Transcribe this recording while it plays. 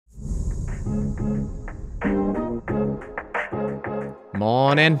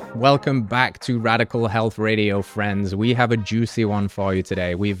Morning. Welcome back to Radical Health Radio, friends. We have a juicy one for you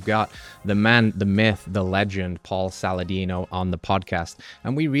today. We've got the man, the myth, the legend, Paul Saladino on the podcast.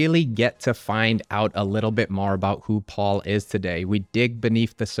 And we really get to find out a little bit more about who Paul is today. We dig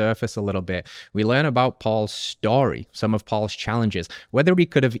beneath the surface a little bit. We learn about Paul's story, some of Paul's challenges, whether he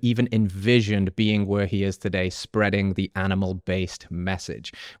could have even envisioned being where he is today, spreading the animal-based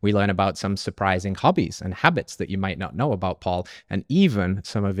message. We learn about some surprising hobbies and habits that you might not know about Paul, and even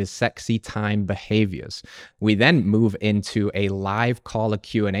some of his sexy time behaviors. We then move into a live caller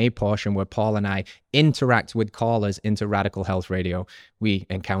Q&A portion where Paul and I interact with callers into Radical Health Radio. We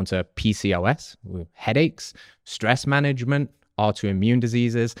encounter PCOS, headaches, stress management, autoimmune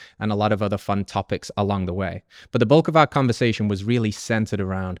diseases, and a lot of other fun topics along the way. But the bulk of our conversation was really centered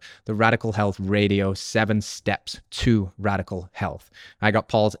around the Radical Health Radio 7 steps to radical health. I got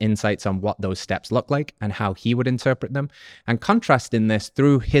Paul's insights on what those steps look like and how he would interpret them, and contrasting this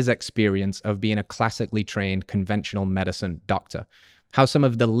through his experience of being a classically trained conventional medicine doctor. How some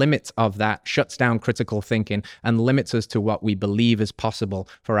of the limits of that shuts down critical thinking and limits us to what we believe is possible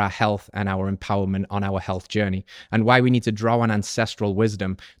for our health and our empowerment on our health journey, and why we need to draw on ancestral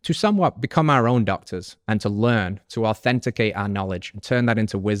wisdom to somewhat become our own doctors and to learn, to authenticate our knowledge and turn that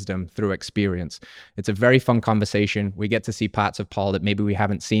into wisdom through experience. It's a very fun conversation. We get to see parts of Paul that maybe we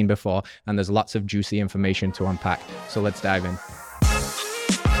haven't seen before, and there's lots of juicy information to unpack. So let's dive in.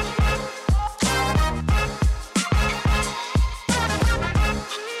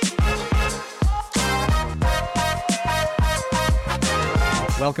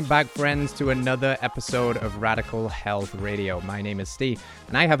 Welcome back, friends, to another episode of Radical Health Radio. My name is Steve,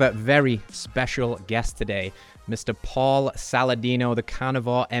 and I have a very special guest today, Mr. Paul Saladino, the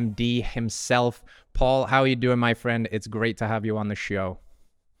carnivore MD himself. Paul, how are you doing, my friend? It's great to have you on the show.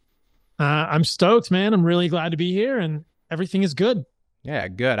 I'm stoked, man. I'm really glad to be here, and everything is good. Yeah,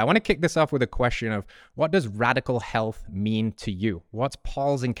 good. I want to kick this off with a question of what does radical health mean to you? What's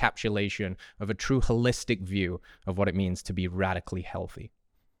Paul's encapsulation of a true holistic view of what it means to be radically healthy?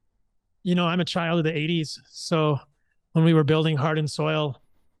 You know, I'm a child of the 80s. So when we were building Heart and Soil,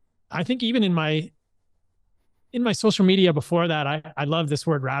 I think even in my social media before that, I love this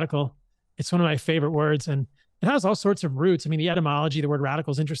word radical. It's one of my favorite words, and it has all sorts of roots. I mean, the etymology, the word radical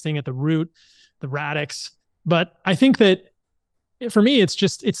is interesting at the root, the radix. But I think that for me, it's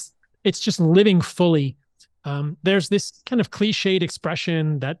just living fully. There's this kind of cliched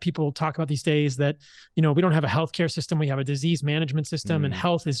expression that people talk about these days that, you know, we don't have a healthcare system, we have a disease management system, and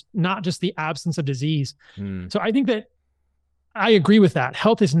health is not just the absence of disease. So I think that I agree with that.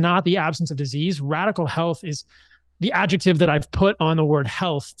 Health is not the absence of disease. Radical health is the adjective that I've put on the word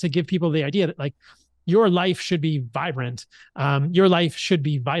health to give people the idea that, like, your life should be vibrant. Your life should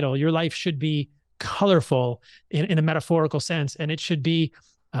be vital. Your life should be colorful in a metaphorical sense. And it should be,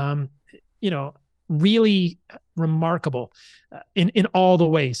 really remarkable in all the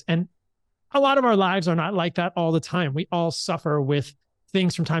ways. And a lot of our lives are not like that all the time. We all suffer with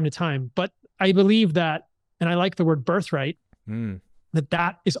things from time to time. But I believe that, and I like the word birthright,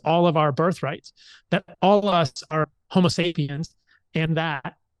 that is all of our birthrights, that all of us are Homo sapiens, and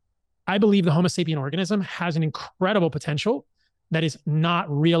that I believe the Homo sapien organism has an incredible potential that is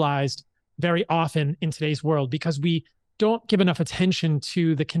not realized very often in today's world, because we don't give enough attention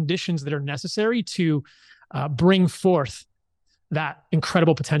to the conditions that are necessary to bring forth that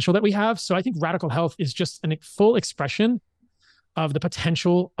incredible potential that we have. So I think radical health is just a full expression of the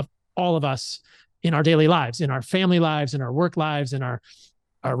potential of all of us in our daily lives, in our family lives, in our work lives, in our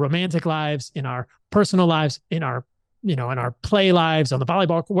romantic lives, in our personal lives, in our play lives, on the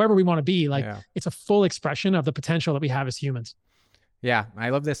volleyball, wherever we want to be. It's a full expression of the potential that we have as humans. Yeah, I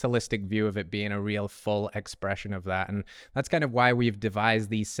love this holistic view of it being a real full expression of that. And that's kind of why we've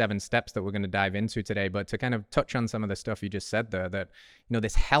devised these 7 steps that we're going to dive into today. But to kind of touch on some of the stuff you just said there, that, you know,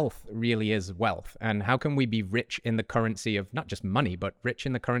 this health really is wealth. And how can we be rich in the currency of not just money, but rich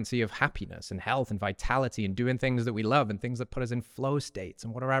in the currency of happiness and health and vitality and doing things that we love and things that put us in flow states?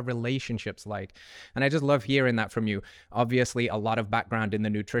 And what are our relationships like? And I just love hearing that from you. Obviously, a lot of background in the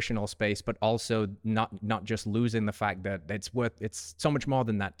nutritional space, but also not just losing the fact that it's so much more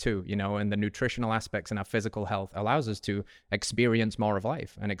than that too, you know, and the nutritional aspects and our physical health allows us to experience more of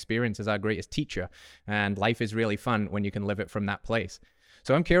life, and experience is our greatest teacher, and life is really fun when you can live it from that place.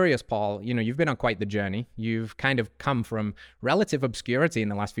 So I'm curious, Paul, you know, you've been on quite the journey. You've kind of come from relative obscurity in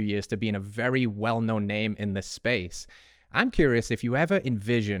the last few years to being a very well-known name in this space. I'm curious if you ever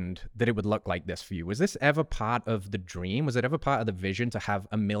envisioned that it would look like this for you. Was this ever part of the dream? Was it ever part of the vision to have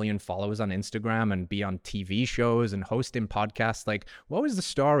 1 million followers on Instagram and be on TV shows and hosting podcasts? Like, what was the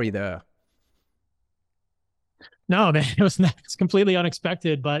story there? No, man, it's completely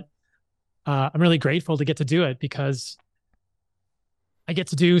unexpected, but I'm really grateful to get to do it because I get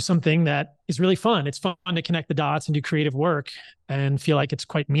to do something that is really fun. It's fun to connect the dots and do creative work and feel like it's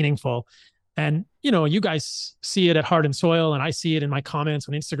quite meaningful. And you guys see it at Heart and Soil, and I see it in my comments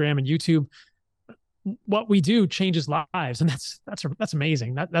on Instagram and YouTube. What we do changes lives, and that's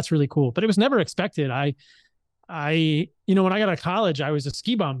amazing. That's really cool. But it was never expected. When I got out of college, I was a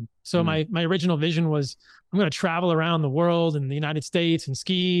ski bum. So my original vision was I'm going to travel around the world and the United States and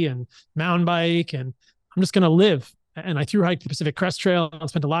ski and mountain bike, and I'm just going to live. And I thru hiked the Pacific Crest Trail and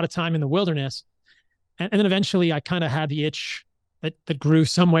spent a lot of time in the wilderness. And then eventually I kind of had the itch that grew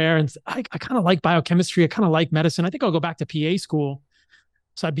somewhere. And I kind of like biochemistry. I kind of like medicine. I think I'll go back to PA school.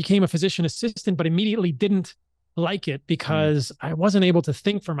 So I became a physician assistant, but immediately didn't like it because I wasn't able to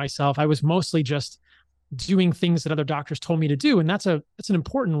think for myself. I was mostly just doing things that other doctors told me to do. And that's an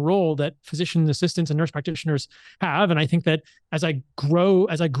important role that physician assistants and nurse practitioners have. And I think that as I grew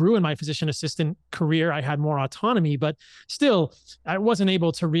in my physician assistant career, I had more autonomy, but still I wasn't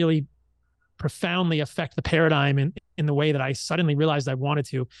able to really profoundly affect the paradigm in the way that I suddenly realized I wanted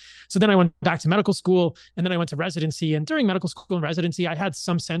to. So then I went back to medical school, and then I went to residency. And during medical school and residency, I had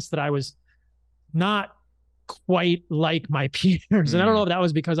some sense that I was not quite like my peers. And I don't know if that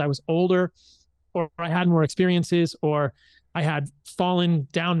was because I was older, or I had more experiences, or I had fallen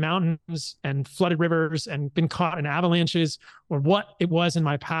down mountains and flooded rivers and been caught in avalanches, or what it was in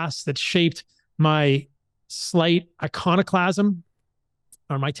my past that shaped my slight iconoclasm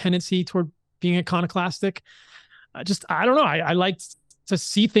or my tendency toward being iconoclastic. I don't know. I like to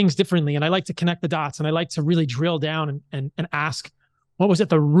see things differently, and I like to connect the dots, and I like to really drill down and ask what was at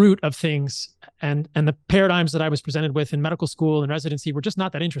the root of things. And the paradigms that I was presented with in medical school and residency were just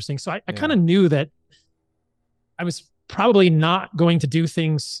not that interesting. So I kind of knew that I was probably not going to do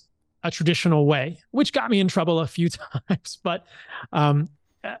things a traditional way, which got me in trouble a few times. But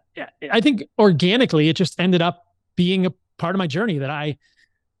I think organically, it just ended up being a part of my journey that I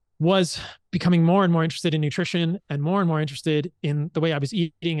was becoming more and more interested in nutrition and more interested in the way I was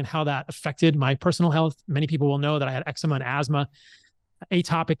eating and how that affected my personal health. Many people will know that I had eczema and asthma,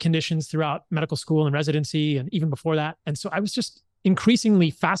 atopic conditions throughout medical school and residency, and even before that. And so I was just increasingly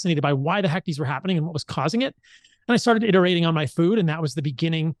fascinated by why the heck these were happening and what was causing it. And I started iterating on my food, and that was the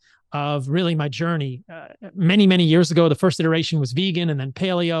beginning of really my journey. Many years ago, the first iteration was vegan, and then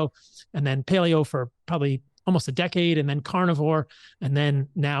paleo for probably almost a decade, and then carnivore, and then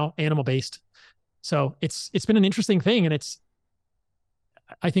now animal-based. So it's been an interesting thing, and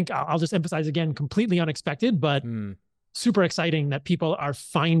I think I'll just emphasize again, completely unexpected, but super exciting that people are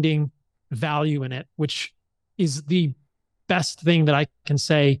finding value in it, which is the best thing that I can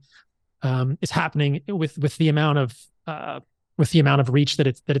say is happening with the amount of reach that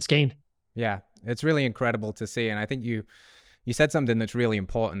it's gained. Yeah, it's really incredible to see, and I think you said something that's really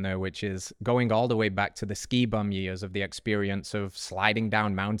important there, which is going all the way back to the ski bum years of the experience of sliding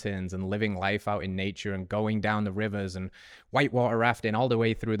down mountains and living life out in nature and going down the rivers and whitewater rafting, all the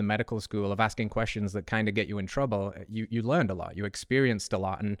way through the medical school of asking questions that kind of get you in trouble. You learned a lot, you experienced a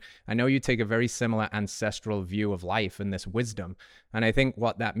lot. And I know you take a very similar ancestral view of life and this wisdom. And I think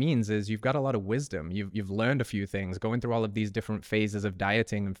what that means is you've got a lot of wisdom. You've learned a few things going through all of these different phases of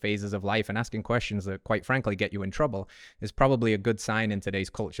dieting and phases of life, and asking questions that quite frankly get you in trouble is probably a good sign in today's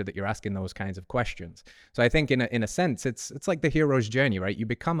culture that you're asking those kinds of questions. So I think in a sense, it's like the hero's journey, right? You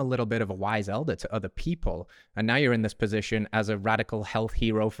become a little bit of a wise elder to other people. And now you're in this position as a radical health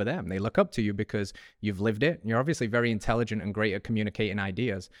hero for them. They look up to you because you've lived it. You're obviously very intelligent and great at communicating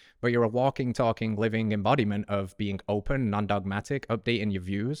ideas, but you're a walking, talking, living embodiment of being open, non-dogmatic, updating your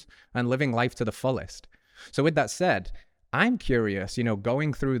views, and living life to the fullest. So with that said, I'm curious,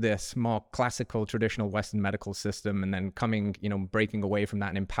 going through this more classical, traditional Western medical system, and then coming, breaking away from that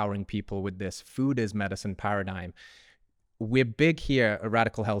and empowering people with this food is medicine paradigm. We're big here at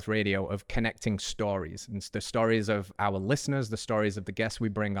Radical Health Radio of connecting stories, and it's the stories of our listeners, the stories of the guests we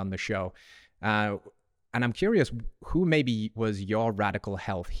bring on the show. And I'm curious, who maybe was your radical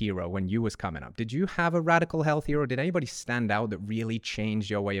health hero when you was coming up? Did you have a radical health hero? Did anybody stand out that really changed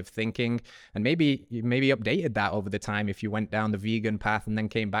your way of thinking? And maybe you updated that over the time if you went down the vegan path and then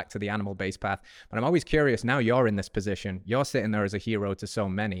came back to the animal-based path. But I'm always curious, now you're in this position. You're sitting there as a hero to so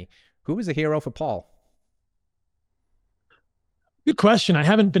many. Who was a hero for Paul? Good question. I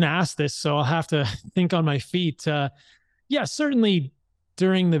haven't been asked this, so I'll have to think on my feet. Yeah, certainly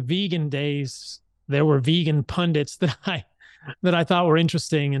during the vegan days, there were vegan pundits that I thought were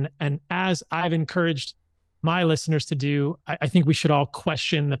interesting. And as I've encouraged my listeners to do, I think we should all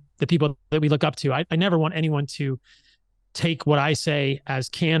question the people that we look up to. I never want anyone to take what I say as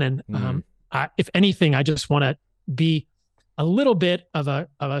canon. if anything, I just want to be a little bit of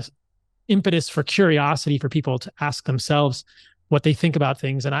a impetus for curiosity for people to ask themselves what they think about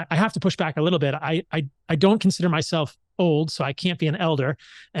things. And I have to push back a little bit. I don't consider myself old, so I can't be an elder,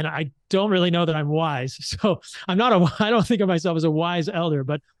 and I don't really know that I'm wise. So I don't think of myself as a wise elder,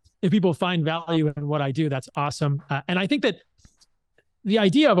 but if people find value in what I do, that's awesome. And I think that the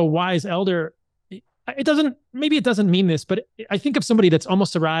idea of a wise elder, maybe it doesn't mean this, but I think of somebody that's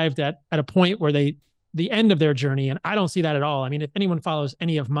almost arrived at a point where the end of their journey. And I don't see that at all. I mean, if anyone follows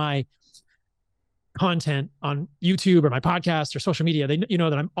any of my content on YouTube or my podcast or social media, they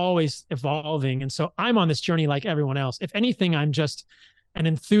that I'm always evolving. And so I'm on this journey like everyone else. If anything, I'm just an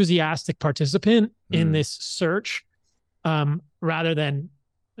enthusiastic participant in this search, rather than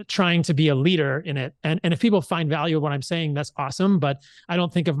trying to be a leader in it. And if people find value in what I'm saying, that's awesome. But I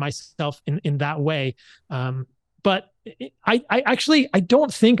don't think of myself in that way. But I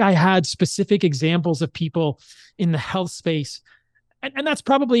don't think I had specific examples of people in the health space. And that's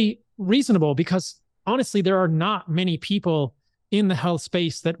probably reasonable, because honestly, there are not many people in the health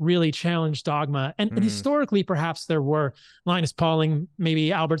space that really challenge dogma. And historically, perhaps there were Linus Pauling,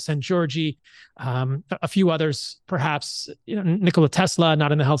 maybe Albert Szent-Györgyi, a few others, perhaps Nikola Tesla,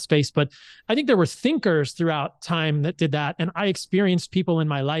 not in the health space. But I think there were thinkers throughout time that did that. And I experienced people in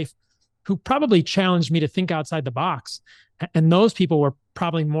my life who probably challenged me to think outside the box. And those people were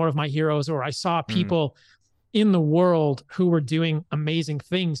probably more of my heroes, or I saw people in the world who were doing amazing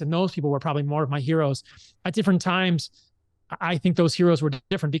things. And those people were probably more of my heroes. At different times, I think those heroes were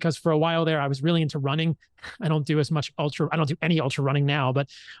different, because for a while there, I was really into running. I don't do any ultra running now, but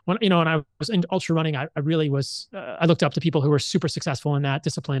when I was into ultra running, I really was, I looked up to people who were super successful in that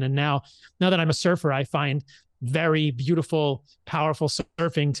discipline. And now that I'm a surfer, I find very beautiful, powerful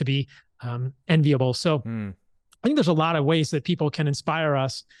surfing to be enviable. So I think there's a lot of ways that people can inspire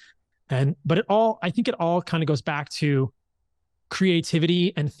us. But I think it all kind of goes back to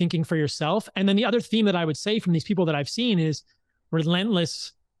creativity and thinking for yourself. And then the other theme that I would say from these people that I've seen is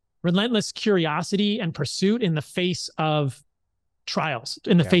relentless curiosity and pursuit in the face of trials,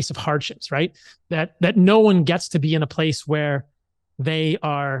 in the face of hardships, right? That no one gets to be in a place where they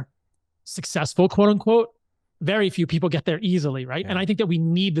are successful, quote unquote. Very few people get there easily, right? And I think that we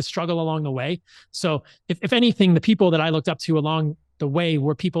need the struggle along the way. So if anything, the people that I looked up to along the way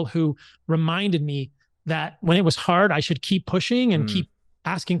were people who reminded me that when it was hard, I should keep pushing and keep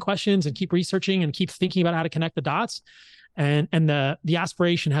asking questions and keep researching and keep thinking about how to connect the dots. And the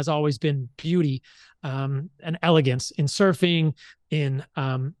aspiration has always been beauty and elegance in surfing, in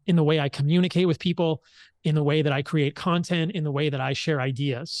the way I communicate with people, in the way that I create content, in the way that I share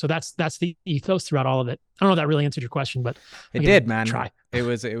ideas. So that's the ethos throughout all of it. I don't know if that really answered your question, but it did, man. Try. It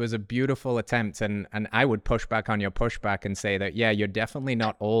was a beautiful attempt, and I would push back on your pushback and say that, yeah, you're definitely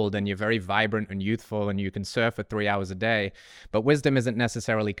not old, and you're very vibrant and youthful, and you can surf for 3 hours a day, but wisdom isn't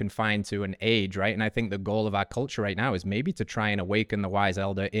necessarily confined to an age, right? And I think the goal of our culture right now is maybe to try and awaken the wise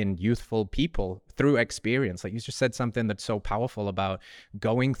elder in youthful people through experience. Like you just said something that's so powerful about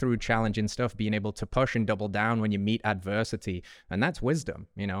going through challenging stuff, being able to push and double down when you meet adversity, and that's wisdom,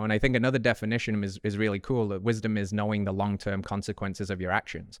 And I think another definition is really cool, that wisdom is knowing the long-term consequences of your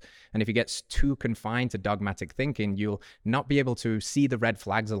actions. And if you get too confined to dogmatic thinking, you'll not be able to see the red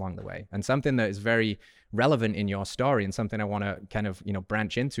flags along the way. And something that is very relevant in your story, and something I want to kind of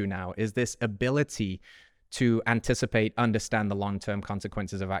branch into now, is this ability to anticipate, understand the long-term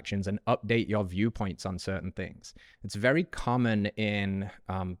consequences of actions, and update your viewpoints on certain things. It's very common in,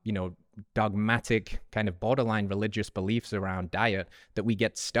 dogmatic kind of borderline religious beliefs around diet that we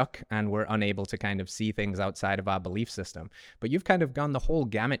get stuck and we're unable to kind of see things outside of our belief system. But you've kind of gone the whole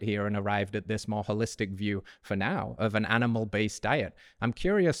gamut here and arrived at this more holistic view for now of an animal-based diet. I'm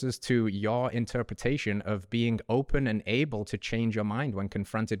curious as to your interpretation of being open and able to change your mind when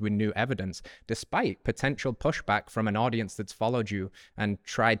confronted with new evidence, despite potential pushback from an audience that's followed you and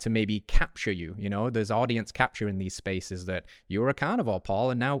tried to maybe capture you. There's audience capture in these spaces, that you're a carnivore,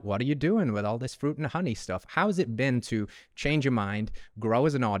 Paul, and now what are you doing with all this fruit and honey stuff? How has it been to change your mind, grow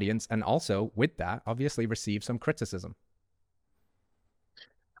as an audience, and also with that, obviously receive some criticism?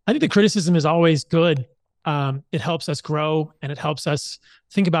 I think the criticism is always good. It helps us grow and it helps us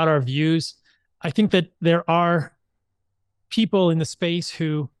think about our views. I think that there are people in the space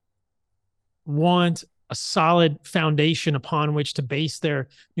who want a solid foundation upon which to base their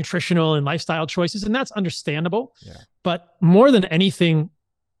nutritional and lifestyle choices, and that's understandable. Yeah. But more than anything,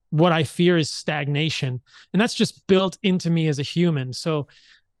 what I fear is stagnation, and that's just built into me as a human. So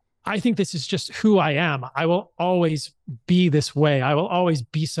I think this is just who I am. I will always be this way. I will always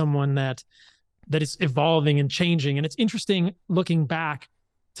be someone that is evolving and changing. And it's interesting looking back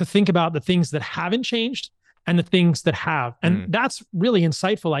to think about the things that haven't changed and the things that have. And that's really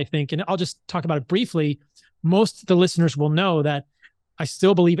insightful, I think. And I'll just talk about it briefly. Most of the listeners will know that I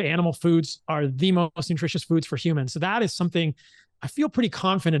still believe animal foods are the most nutritious foods for humans. So that is something I feel pretty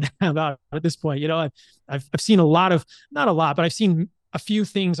confident about at this point. You know, I've seen a lot of, not a lot, but I've seen a few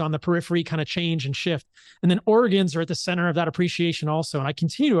things on the periphery kind of change and shift. And then organs are at the center of that appreciation also. And I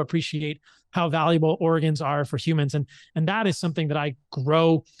continue to appreciate how valuable organs are for humans. And that is something that I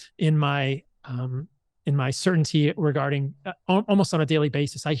grow in my certainty regarding almost on a daily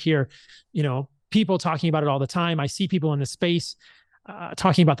basis. I hear, you know, people talking about it all the time. I see people in the space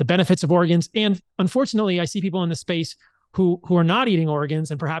talking about the benefits of organs. And unfortunately, I see people in the space who are not eating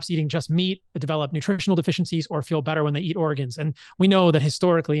organs and perhaps eating just meat, develop nutritional deficiencies or feel better when they eat organs. And we know that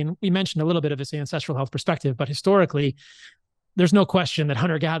historically, and we mentioned a little bit of this ancestral health perspective, but historically, there's no question that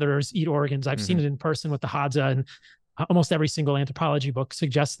hunter-gatherers eat organs. I've seen it in person with the Hadza, and almost every single anthropology book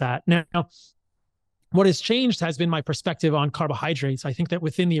suggests that. Now, what has changed has been my perspective on carbohydrates. I think that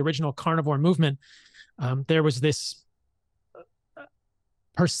within the original carnivore movement, there was this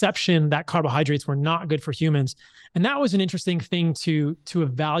perception that carbohydrates were not good for humans. And that was an interesting thing to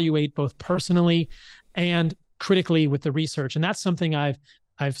evaluate both personally and critically with the research. And that's something I've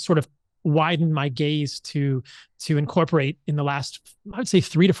sort of widened my gaze to incorporate in the last, I would say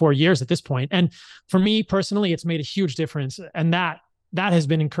 3 to 4 years at this point. And for me personally, it's made a huge difference. And that has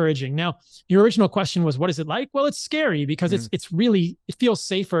been encouraging. Now, your original question was, what is it like? Well, it's scary because it's really, it feels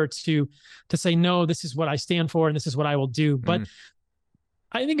safer to say, no, this is what I stand for and this is what I will do. But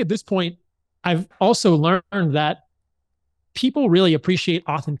I think at this point, I've also learned that people really appreciate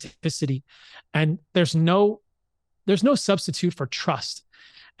authenticity, and there's no substitute for trust.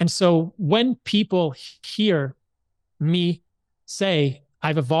 And so when people hear me say,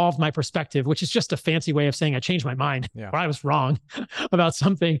 I've evolved my perspective, which is just a fancy way of saying I changed my mind or I was wrong about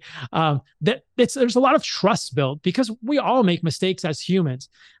something, there's a lot of trust built because we all make mistakes as humans.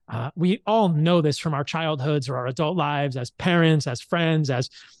 We all know this from our childhoods or our adult lives as parents, as friends,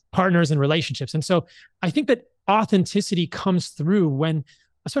 as partners in relationships. And so I think that authenticity comes through when,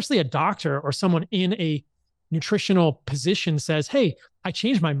 especially a doctor or someone in a nutritional position says, hey, I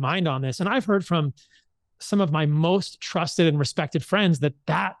changed my mind on this. And I've heard from some of my most trusted and respected friends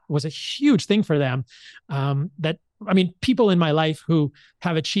that was a huge thing for them. People in my life who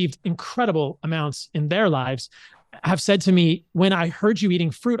have achieved incredible amounts in their lives have said to me, when I heard you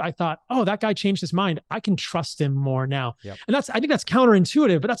eating fruit, I thought, oh, that guy changed his mind. I can trust him more now. Yep. And I think that's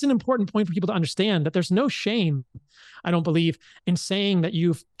counterintuitive, but that's an important point for people to understand, that there's no shame, I don't believe, in saying that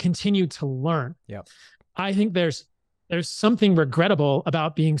you've continued to learn. Yep. I think there's something regrettable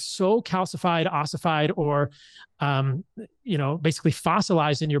about being so calcified, ossified, or, basically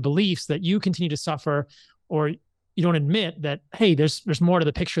fossilized in your beliefs that you continue to suffer, or you don't admit that, hey, there's more to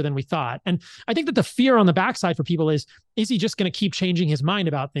the picture than we thought. And I think that the fear on the backside for people is he just going to keep changing his mind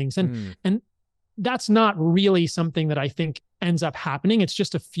about things? And that's not really something that I think ends up happening. It's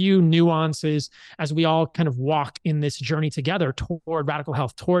just a few nuances as we all kind of walk in this journey together toward radical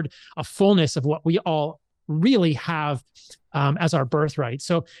health, toward a fullness of what we all really have as our birthright.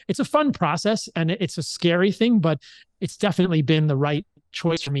 So it's a fun process and it's a scary thing, but it's definitely been the right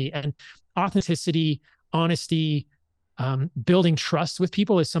choice for me. And authenticity, honesty, building trust with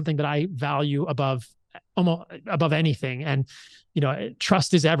people is something that I value above anything. And,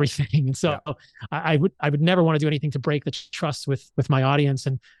 trust is everything. And so I would never want to do anything to break the trust with my audience.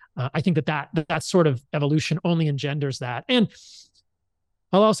 And I think that sort of evolution only engenders that. And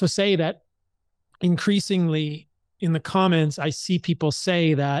I'll also say that increasingly in the comments, I see people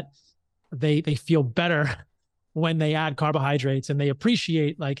say that they feel better when they add carbohydrates, and they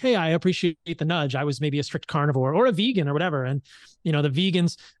appreciate, like, hey, I appreciate the nudge. I was maybe a strict carnivore or a vegan or whatever. And, the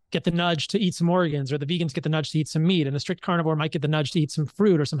vegans get the nudge to eat some organs, or the vegans get the nudge to eat some meat, and the strict carnivore might get the nudge to eat some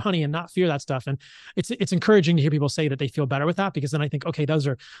fruit or some honey and not fear that stuff. And it's encouraging to hear people say that they feel better with that, because then I think, okay, those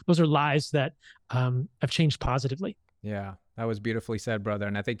are lives that have changed positively. Yeah, that was beautifully said, brother.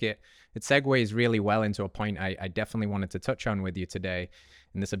 And I think it segues really well into a point I definitely wanted to touch on with you today,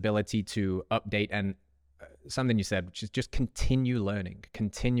 and this ability to update and something you said, which is just continue learning,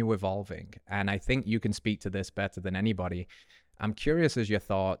 continue evolving. And I think you can speak to this better than anybody. I'm curious as your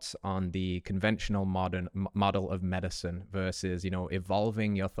thoughts on the conventional modern model of medicine versus,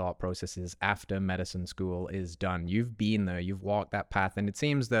 evolving your thought processes after medicine school is done. You've been there, you've walked that path. And it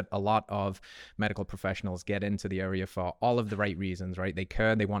seems that a lot of medical professionals get into the area for all of the right reasons, right? They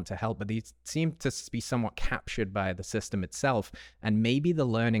care, they want to help, but they seem to be somewhat captured by the system itself. And maybe the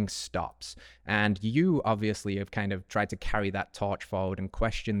learning stops. And you obviously have kind of tried to carry that torch forward and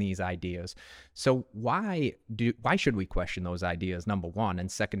question these ideas. So why should we question those ideas, number one?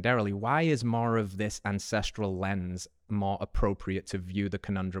 And secondarily, why is more of this ancestral lens more appropriate to view the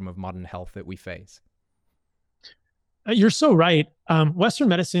conundrum of modern health that we face? You're so right. Western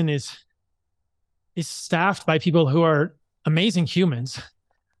medicine is staffed by people who are amazing humans.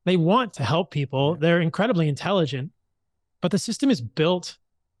 They want to help people. They're incredibly intelligent, but the system is built,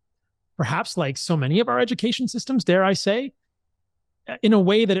 perhaps like so many of our education systems, dare I say, in a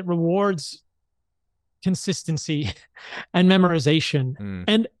way that it rewards consistency and memorization.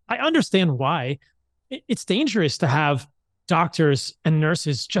 And I understand why. It's dangerous to have doctors and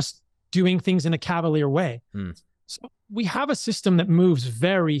nurses just doing things in a cavalier way. So we have a system that moves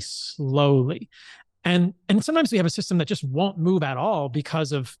very slowly. And sometimes we have a system that just won't move at all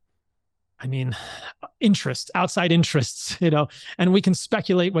because of, outside interests, and we can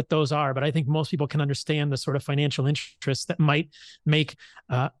speculate what those are. But I think most people can understand the sort of financial interests that might make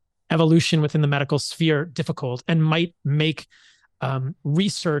evolution within the medical sphere difficult and might make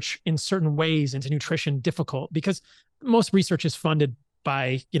research in certain ways into nutrition difficult, because most research is funded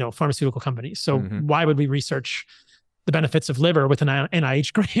by, pharmaceutical companies. So why would we research the benefits of liver with an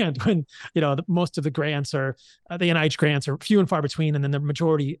NIH grant when, most of the grants are, the NIH grants are few and far between. And then the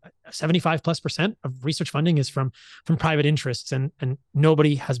majority, 75+% of research funding is from private interests. And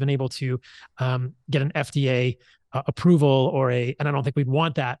nobody has been able to get an FDA approval and I don't think we'd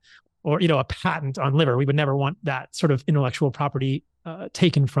want that, or, a patent on liver. We would never want that sort of intellectual property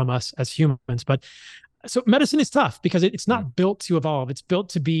taken from us as humans. But so medicine is tough because it's not built to evolve. It's built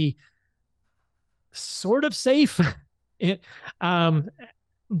to be sort of safe,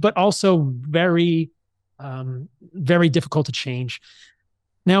 but also very, very difficult to change.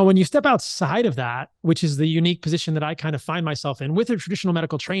 Now, when you step outside of that, which is the unique position that I kind of find myself in with a traditional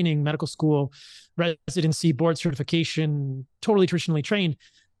medical training, medical school, residency, board certification, totally traditionally trained,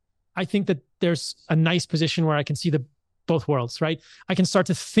 I think that there's a nice position where I can see both worlds, right? I can start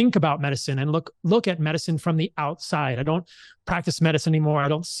to think about medicine and look at medicine from the outside. I don't practice medicine anymore. I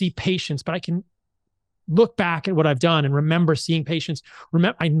don't see patients, but I can look back at what I've done and remember seeing patients.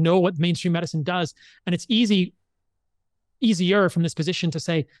 I know what mainstream medicine does, and it's easier from this position to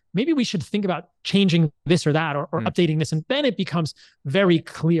say, maybe we should think about changing this or that, or updating this. And then it becomes very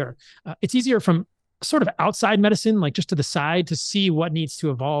clear. It's easier from sort of outside medicine, like just to the side, to see what needs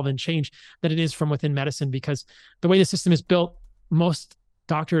to evolve and change than it is from within medicine, because the way the system is built, most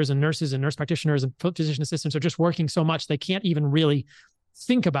doctors and nurses and nurse practitioners and physician assistants are just working so much they can't even really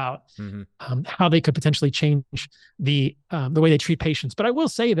think about how they could potentially change the way they treat patients. But I will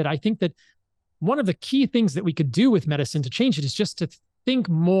say that I think that one of the key things that we could do with medicine to change it is just to think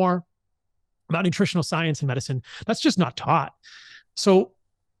more about nutritional science in medicine. That's just not taught. So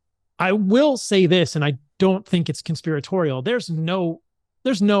I will say this, and I don't think it's conspiratorial. There's no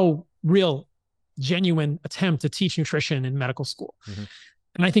real genuine attempt to teach nutrition in medical school.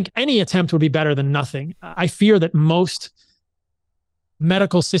 And I think any attempt would be better than nothing. I fear that most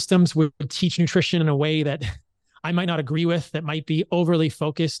medical systems would teach nutrition in a way that I might not agree with, that might be overly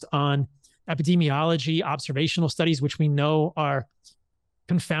focused on epidemiology, observational studies, which we know are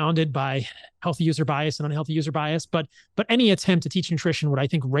confounded by healthy user bias and unhealthy user bias. But any attempt to teach nutrition would, I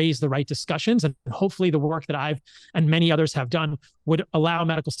think, raise the right discussions. And hopefully the work that I've and many others have done would allow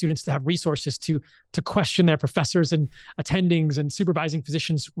medical students to have resources to question their professors and attendings and supervising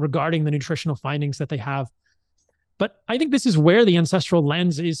physicians regarding the nutritional findings that they have. But I think this is where the ancestral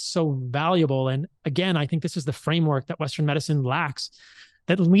lens is so valuable. And again, I think this is the framework that Western medicine lacks,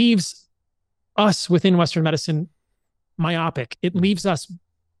 that leaves us within Western medicine myopic. It leaves us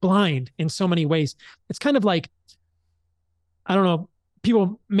blind in so many ways. It's kind of like, I don't know,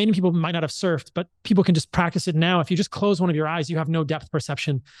 many people might not have surfed, but people can just practice it now. If you just close one of your eyes, you have no depth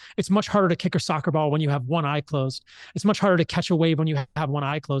perception. It's much harder to kick a soccer ball when you have one eye closed. It's much harder to catch a wave when you have one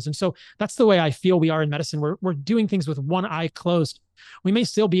eye closed. And so that's the way I feel we are in medicine. We're doing things with one eye closed. We may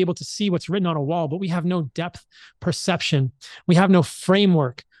still be able to see what's written on a wall, but we have no depth perception. We have no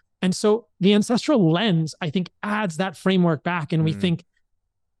framework. And so the ancestral lens, I think, adds that framework back. And we think,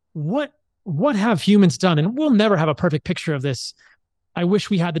 what have humans done? And we'll never have a perfect picture of this. I wish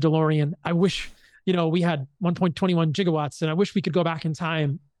we had the DeLorean. I wish, we had 1.21 gigawatts, and I wish we could go back in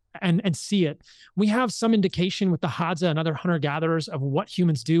time and see it. We have some indication with the Hadza and other hunter-gatherers of what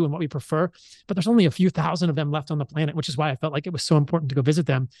humans do and what we prefer, but there's only a few thousand of them left on the planet, which is why I felt like it was so important to go visit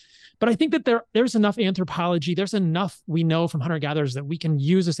them. But I think that there's enough anthropology, there's enough we know from hunter-gatherers that we can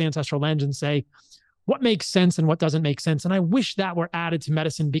use this ancestral lens and say, what makes sense and what doesn't make sense. And I wish that were added to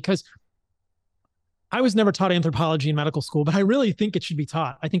medicine, because I was never taught anthropology in medical school, but I really think it should be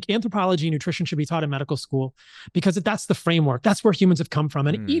taught. I think anthropology and nutrition should be taught in medical school, because that's the framework. That's where humans have come from.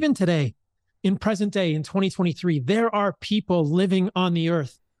 And even today, in present day, in 2023, there are people living on the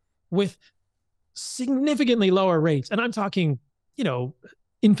earth with significantly lower rates. And I'm talking, you know,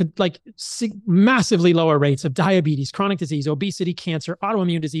 massively lower rates of diabetes, chronic disease, obesity, cancer,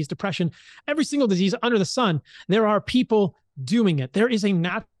 autoimmune disease, depression, every single disease under the sun. There are people doing it. There is a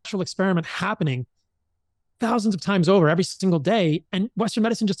natural experiment happening thousands of times over every single day. And Western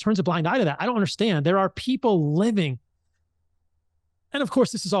medicine just turns a blind eye to that. I don't understand. There are people living. And of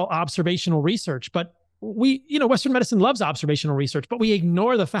course, this is all observational research, but Western medicine loves observational research, but we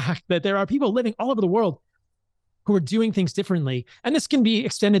ignore the fact that there are people living all over the world who are doing things differently. And this can be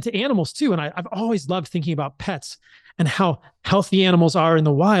extended to animals too. And I've always loved thinking about pets and how healthy animals are in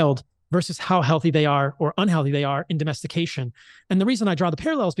the wild versus how healthy they are or unhealthy they are in domestication. And the reason I draw the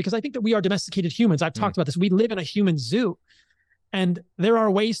parallels, because I think that we are domesticated humans. I've talked about this. We live in a human zoo. And there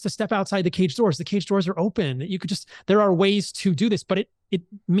are ways to step outside the cage doors. The cage doors are open. There are ways to do this, but it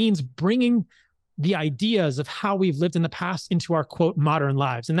means bringing the ideas of how we've lived in the past into our quote modern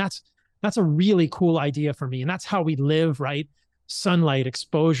lives. And that's a really cool idea for me. And that's how we live, right? Sunlight,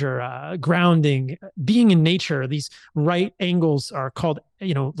 exposure, grounding, being in nature. These right angles are called,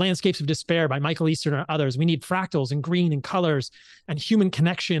 Landscapes of Despair by Michael Easton and others. We need fractals and green and colors and human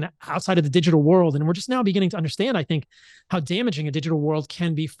connection outside of the digital world. And we're just now beginning to understand, I think, how damaging a digital world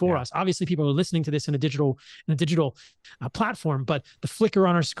can be for us. Obviously, people are listening to this in a digital platform, but the flicker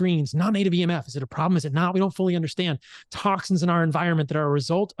on our screens, non-native EMF, is it a problem? Is it not? We don't fully understand. Toxins in our environment that are a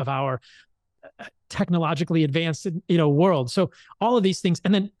result of our technologically advanced, world. So all of these things,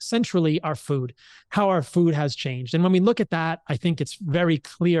 and then centrally our food, how our food has changed. And when we look at that, I think it's very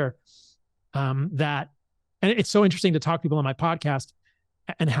clear that, and it's so interesting to talk to people on my podcast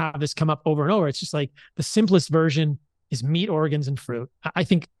and have this come up over and over. It's just like the simplest version is meat, organs, and fruit. I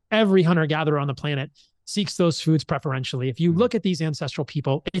think every hunter-gatherer on the planet seeks those foods preferentially. If you look at these ancestral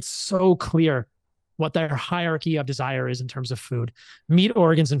people, it's so clear what their hierarchy of desire is in terms of food: meat,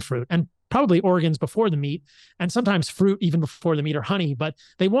 organs, and fruit. And probably organs before the meat, and sometimes fruit even before the meat or honey, but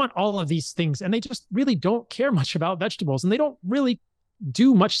they want all of these things, and they just really don't care much about vegetables, and they don't really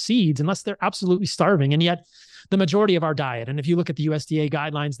do much seeds unless they're absolutely starving. And yet the majority of our diet, and if you look at the USDA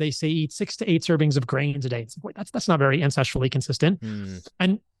guidelines, they say eat 6 to 8 servings of grains a day. That's not very ancestrally consistent.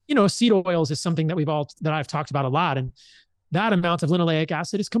 And seed oils is something that I've talked about a lot, and that amount of linoleic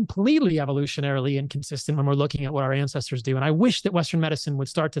acid is completely evolutionarily inconsistent when we're looking at what our ancestors do. And I wish that Western medicine would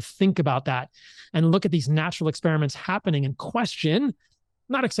start to think about that and look at these natural experiments happening and question,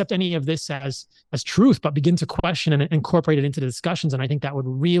 not accept any of this as truth, but begin to question and incorporate it into the discussions. And I think that would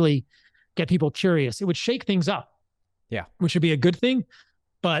really get people curious. It would shake things up. Yeah. Which would be a good thing.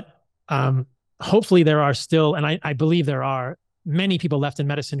 But hopefully there are still, and I believe there are many people left in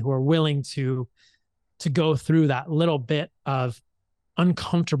medicine who are willing to go through that little bit of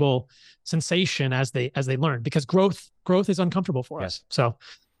uncomfortable sensation as they learn, because growth is uncomfortable for us. So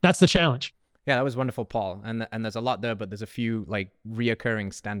that's the challenge. Yeah, that was wonderful, Paul. And there's a lot there, but there's a few like reoccurring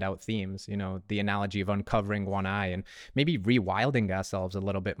standout themes, the analogy of uncovering one eye and maybe rewilding ourselves a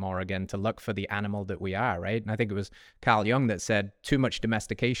little bit more again to look for the animal that we are, right? And I think it was Carl Jung that said too much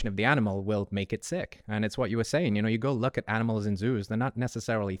domestication of the animal will make it sick. And it's what you were saying, you go look at animals in zoos, they're not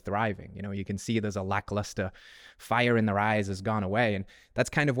necessarily thriving. You can see there's a lackluster fire in their eyes has gone away. And that's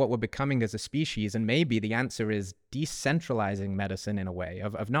kind of what we're becoming as a species. And maybe the answer is decentralizing medicine in a way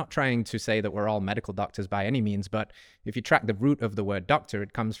of not trying to say that we're all medical doctors by any means, but if you track the root of the word doctor,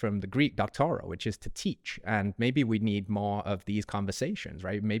 it comes from the Greek doctoro, which is to teach. And maybe we need more of these conversations,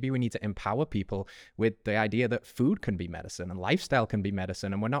 right? Maybe we need to empower people with the idea that food can be medicine and lifestyle can be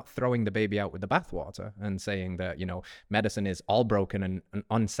medicine, and we're not throwing the baby out with the bathwater and saying that, medicine is all broken and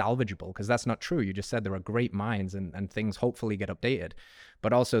unsalvageable, because that's not true. You just said there are great minds and things hopefully get updated.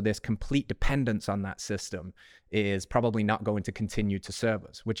 But also this complete dependence on that system is probably not going to continue to serve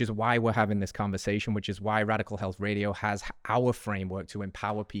us, which is why we're having this conversation, which is why Radical Health Radio has our framework to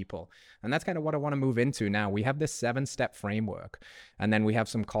empower people. And that's kind of what I want to move into now. We have this 7-step framework, and then we have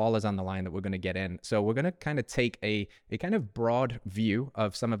some callers on the line that we're going to get in. So we're going to kind of take a kind of broad view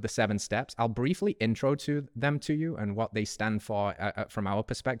of some of the 7 steps. I'll briefly intro them to you and what they stand for from our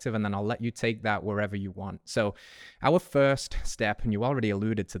perspective, and then I'll let you take that wherever you want. So our first step, and you already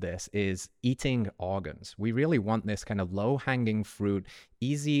alluded to this, is eating organs. We really want this kind of low-hanging fruit,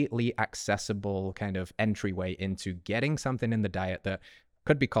 easily accessible kind of entryway into getting something in the diet that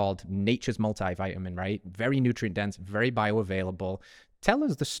could be called nature's multivitamin, right? Very nutrient dense, very bioavailable. Tell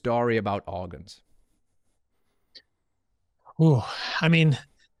us the story about organs. Oh, I mean,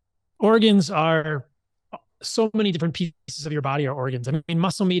 organs are so many different pieces of your body are organs. I mean,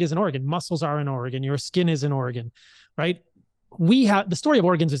 muscle meat is an organ. Muscles are an organ. Your skin is an organ, right? we have the story of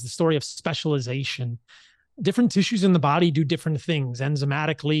organs is the story of specialization. Different tissues in the body do different things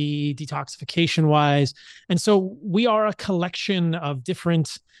enzymatically, detoxification wise. And so we are a collection of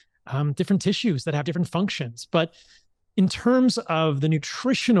different tissues that have different functions. But in terms of the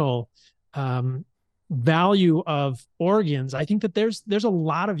nutritional value of organs, I think that there's a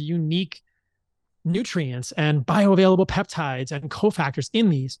lot of unique nutrients and bioavailable peptides and cofactors in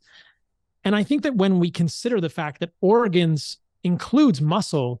these. And I think that when we consider the fact that organs includes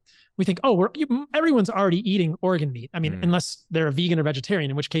muscle, we think, oh, everyone's already eating organ meat. I mean, unless they're a vegan or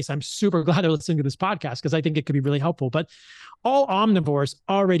vegetarian, in which case I'm super glad they're listening to this podcast because I think it could be really helpful. But all omnivores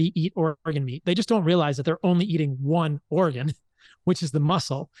already eat organ meat. They just don't realize that they're only eating one organ, which is the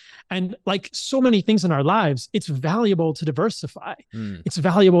muscle. And like so many things in our lives, it's valuable to diversify. It's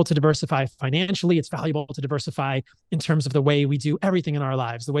valuable to diversify financially. It's valuable to diversify in terms of the way we do everything in our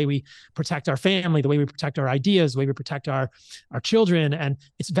lives, the way we protect our family, the way we protect our ideas, the way we protect our children. And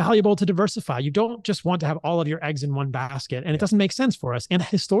it's valuable to diversify. You don't just want to have all of your eggs in one basket. And it doesn't make sense for us. And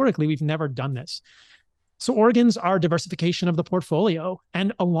historically, we've never done this. So organs are diversification of the portfolio.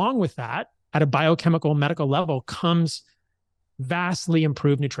 And along with that, at a biochemical medical level comes vastly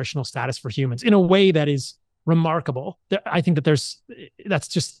improved nutritional status for humans in a way that is remarkable. I think that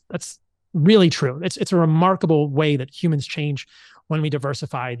that's really true. It's a remarkable way that humans change when we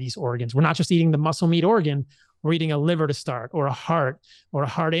diversify these organs. We're not just eating the muscle meat organ, we're eating a liver to start, or a heart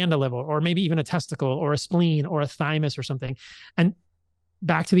and a liver, or maybe even a testicle or a spleen or a thymus or something. And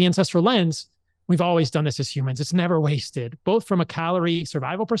back to the ancestral lens, we've always done this as humans. It's never wasted, both from a calorie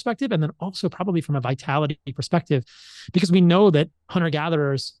survival perspective and then also probably from a vitality perspective, because we know that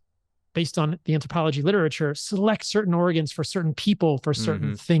hunter-gatherers, based on the anthropology literature, select certain organs for certain people, for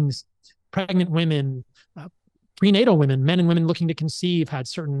certain things. Pregnant women, prenatal women, men and women looking to conceive had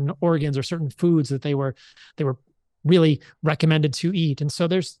certain organs or certain foods that they were really recommended to eat. And so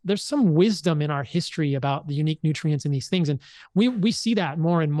there's some wisdom in our history about the unique nutrients in these things. And we see that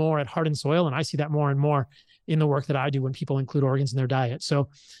more and more at Heart and Soil. And I see that more and more in the work that I do when people include organs in their diet. So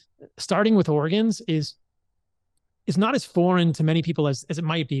starting with organs is not as foreign to many people as it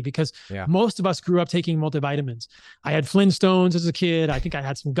might be, because most of us grew up taking multivitamins. I had Flintstones as a kid. I think I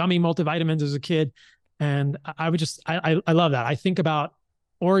had some gummy multivitamins as a kid. And I love that. I think about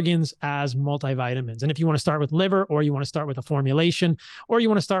organs as multivitamins. And if you want to start with liver, or you want to start with a formulation, or you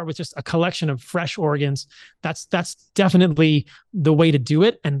want to start with just a collection of fresh organs, that's definitely the way to do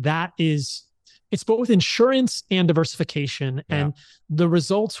it. And it's both insurance and diversification, and the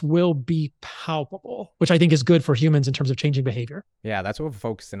results will be palpable, which I think is good for humans in terms of changing behavior. Yeah, that's what we're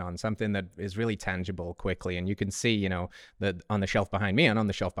focusing on, something that is really tangible quickly. And you can see, that on the shelf behind me and on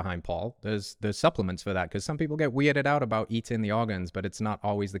the shelf behind Paul, there's supplements for that, because some people get weirded out about eating the organs, but it's not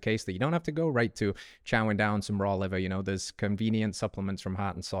always the case that you don't have to go right to chowing down some raw liver. There's convenient supplements from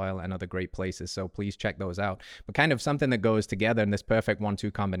Heart and Soil and other great places. So please check those out. But kind of something that goes together in this perfect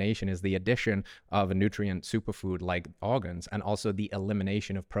 1-2 combination is the addition of a nutrient superfood like organs, and also the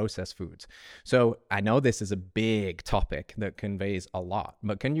elimination of processed foods. So I know this is a big topic that conveys a lot,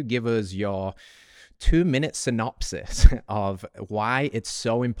 but can you give us your 2-minute synopsis of why it's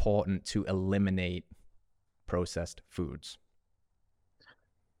so important to eliminate processed foods?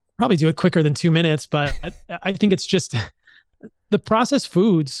 Probably do it quicker than 2 minutes, but I think it's just the processed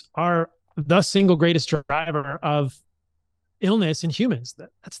foods are the single greatest driver of illness in humans.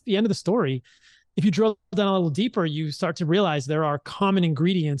 That's the end of the story. If you drill down a little deeper, you start to realize there are common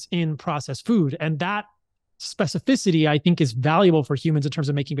ingredients in processed food. And that specificity, I think, is valuable for humans in terms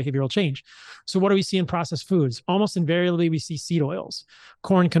of making behavioral change. So what do we see in processed foods? Almost invariably, we see seed oils: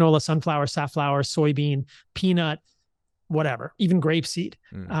 corn, canola, sunflower, safflower, soybean, peanut, whatever, even grapeseed.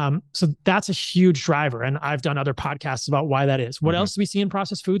 So that's a huge driver. And I've done other podcasts about why that is. What else do we see in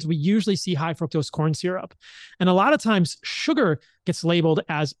processed foods? We usually see high fructose corn syrup. And a lot of times sugar gets labeled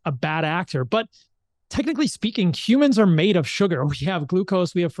as a bad actor, but technically speaking, humans are made of sugar. We have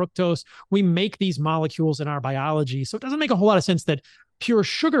glucose, we have fructose, we make these molecules in our biology. So it doesn't make a whole lot of sense that pure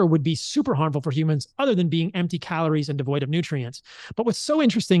sugar would be super harmful for humans, other than being empty calories and devoid of nutrients. But what's so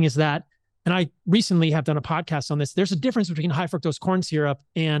interesting is that, and I recently have done a podcast on this, there's a difference between high fructose corn syrup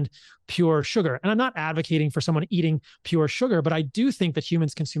and pure sugar. And I'm not advocating for someone eating pure sugar, but I do think that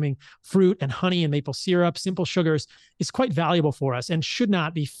humans consuming fruit and honey and maple syrup, simple sugars, is quite valuable for us and should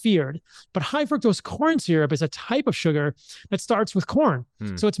not be feared. But high fructose corn syrup is a type of sugar that starts with corn.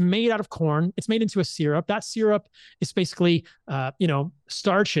 So it's made out of corn. It's made into a syrup. That syrup is basically,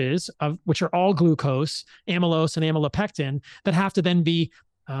 starches, of which are all glucose, amylose, and amylopectin, that have to then be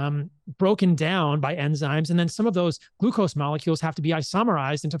broken down by enzymes. And then some of those glucose molecules have to be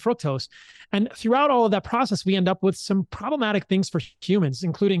isomerized into fructose. And throughout all of that process, we end up with some problematic things for humans,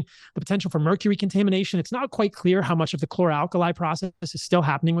 including the potential for mercury contamination. It's not quite clear how much of the chloralkali process is still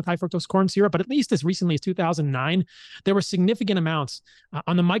happening with high fructose corn syrup, but at least as recently as 2009, there were significant amounts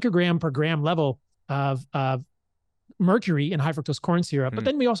on the microgram per gram level of mercury in high fructose corn syrup. But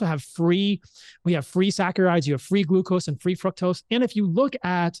then we also have free saccharides, you have free glucose and free fructose. And if you look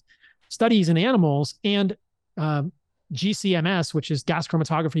at studies in animals and GCMS, which is gas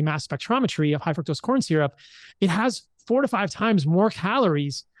chromatography mass spectrometry of high fructose corn syrup, it has 4 to 5 times more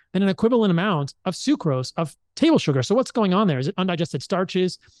calories than an equivalent amount of sucrose, of table sugar. So what's going on there? Is it undigested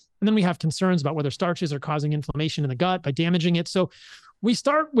starches? And then we have concerns about whether starches are causing inflammation in the gut by damaging it. So we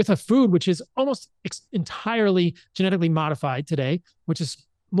start with a food which is almost entirely genetically modified today, which is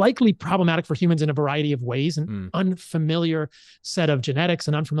likely problematic for humans in a variety of ways, an unfamiliar set of genetics,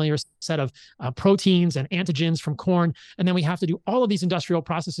 an unfamiliar set of proteins and antigens from corn. And then we have to do all of these industrial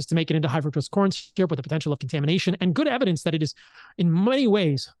processes to make it into high fructose corn syrup with the potential of contamination, and good evidence that it is in many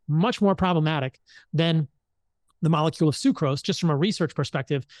ways much more problematic than the molecule of sucrose, just from a research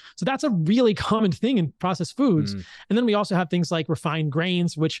perspective. So that's a really common thing in processed foods. And then we also have things like refined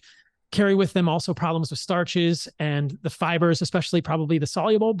grains, which carry with them also problems with starches and the fibers, especially probably the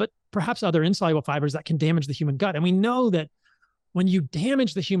soluble, but perhaps other insoluble fibers that can damage the human gut. And we know that when you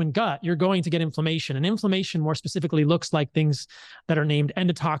damage the human gut, you're going to get inflammation. And inflammation more specifically looks like things that are named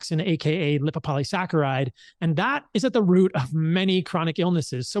endotoxin, aka lipopolysaccharide. And that is at the root of many chronic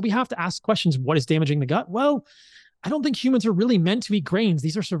illnesses. So we have to ask questions: what is damaging the gut? Well, I don't think humans are really meant to eat grains.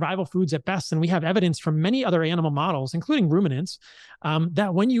 These are survival foods at best. And we have evidence from many other animal models, including ruminants,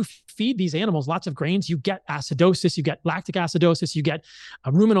 that when you feed these animals lots of grains, you get acidosis, you get lactic acidosis, you get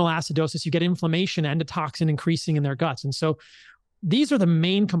ruminal acidosis, you get inflammation, endotoxin increasing in their guts. And so these are the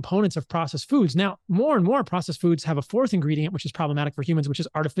main components of processed foods. Now, more and more processed foods have a fourth ingredient, which is problematic for humans, which is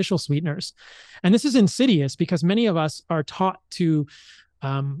artificial sweeteners. And this is insidious because many of us are taught to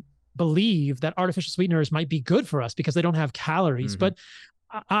believe that artificial sweeteners might be good for us because they don't have calories. But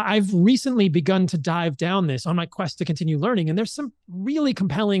I've recently begun to dive down this on my quest to continue learning. And there's some really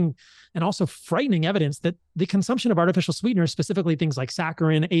compelling and also frightening evidence that the consumption of artificial sweeteners, specifically things like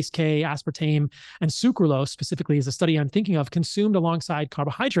saccharin, ACE-K, aspartame, and sucralose, specifically is a study I'm thinking of, consumed alongside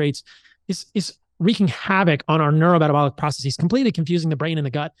carbohydrates, is wreaking havoc on our neurometabolic processes, completely confusing the brain and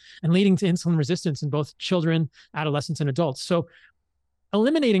the gut and leading to insulin resistance in both children, adolescents, and adults. So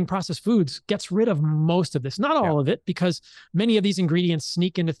eliminating processed foods gets rid of most of this, not all of it, because many of these ingredients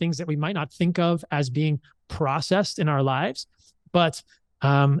sneak into things that we might not think of as being processed in our lives. But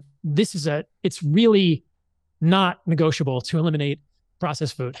it's really not negotiable to eliminate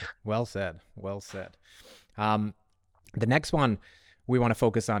processed food. Well said. Well said. The next one we want to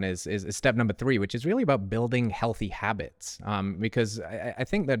focus on is step number 3, which is really about building healthy habits. Because I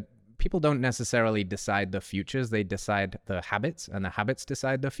think that people don't necessarily decide the futures, they decide the habits, and the habits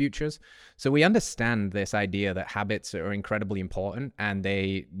decide the futures. So we understand this idea that habits are incredibly important, and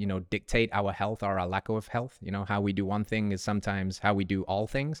they, dictate our health or our lack of health. How we do one thing is sometimes how we do all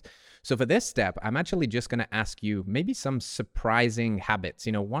things. So for this step, I'm actually just going to ask you maybe some surprising habits,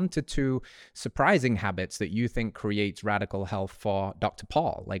 1 to 2 surprising habits that you think creates radical health for Dr.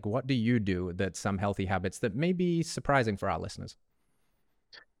 Paul. Like, what do you do that's some healthy habits that may be surprising for our listeners?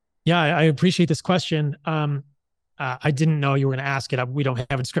 Yeah, I appreciate this question. I didn't know you were going to ask it. We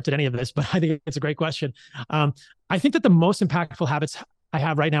haven't scripted any of this, but I think it's a great question. I think that the most impactful habits I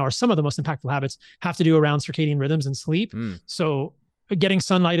have right now, or some of the most impactful habits, have to do around circadian rhythms and sleep. So getting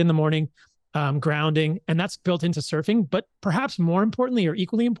sunlight in the morning, grounding, and that's built into surfing. But perhaps more importantly, or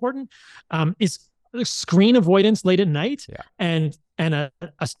equally important, is screen avoidance late at night, and a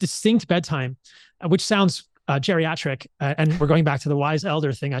distinct bedtime, which sounds geriatric, and we're going back to the wise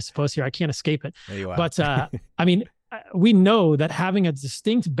elder thing, I suppose. Here, I can't escape it. There you are. But I mean, we know that having a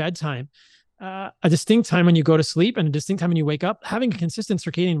distinct bedtime, a distinct time when you go to sleep, and a distinct time when you wake up, having a consistent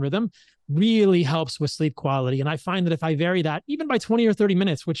circadian rhythm really helps with sleep quality. And I find that if I vary that even by 20 or 30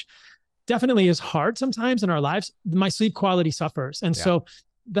 minutes, which definitely is hard sometimes in our lives, my sleep quality suffers. And so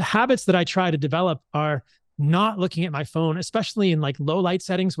the habits that I try to develop are not looking at my phone, especially in like low light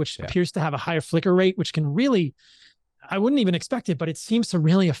settings, which appears to have a higher flicker rate, which can really, I wouldn't even expect it, but it seems to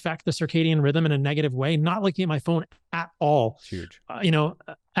really affect the circadian rhythm in a negative way. Not looking at my phone at all. It's huge.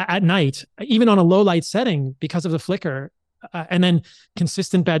 At night, even on a low light setting because of the flicker, and then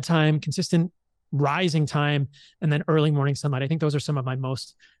consistent bedtime, consistent rising time, and then early morning sunlight. I think those are some of my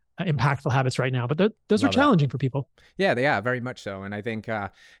most impactful habits right now, but those are Love it. challenging for people. Yeah, they are very much so. And I think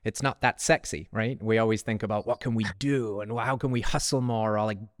it's not that sexy, right? We always think about what can we do and how can we hustle more or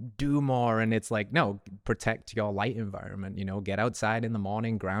like do more. And it's like, no, protect your light environment, get outside in the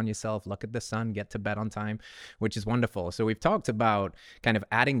morning, ground yourself, look at the sun, get to bed on time, which is wonderful. So we've talked about kind of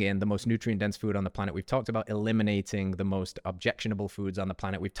adding in the most nutrient dense food on the planet. We've talked about eliminating the most objectionable foods on the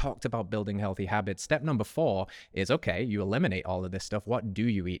planet. We've talked about building healthy habits. Step number 4 is, okay, you eliminate all of this stuff. What do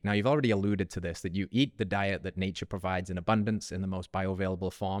you eat? Now, you've already alluded to this, that you eat the diet that nature provides in abundance in the most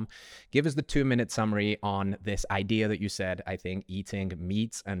bioavailable form. Give us the 2-minute summary on this idea that you said. I think eating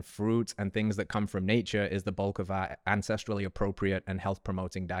meats and fruits and things that come from nature is the bulk of our ancestrally appropriate and health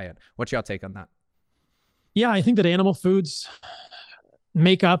promoting diet. What's your take on that? Yeah, I think that animal foods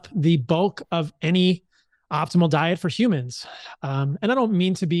make up the bulk of any optimal diet for humans. And I don't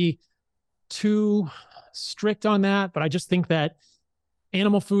mean to be too strict on that, but I just think that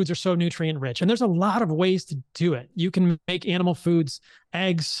animal foods are so nutrient rich, and there's a lot of ways to do it. You can make animal foods,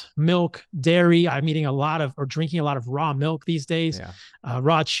 eggs, milk, dairy. I'm eating a lot of, or drinking a lot of raw milk these days,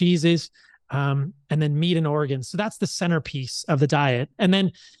 raw cheeses, and then meat and organs. So that's the centerpiece of the diet. And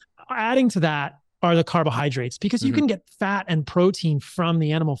then adding to that are the carbohydrates, because you can get fat and protein from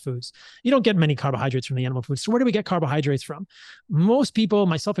the animal foods. You don't get many carbohydrates from the animal foods. So where do we get carbohydrates from? Most people,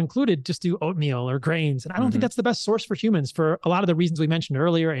 myself included, just do oatmeal or grains. And I don't think that's the best source for humans for a lot of the reasons we mentioned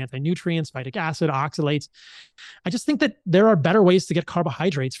earlier: anti-nutrients, phytic acid, oxalates. I just think that there are better ways to get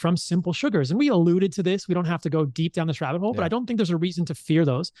carbohydrates from simple sugars. And we alluded to this. We don't have to go deep down this rabbit hole, but I don't think there's a reason to fear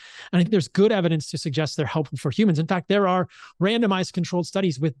those. And I think there's good evidence to suggest they're helpful for humans. In fact, there are randomized controlled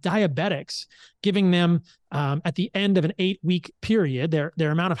studies with diabetics giving them at the end of an 8-week period, their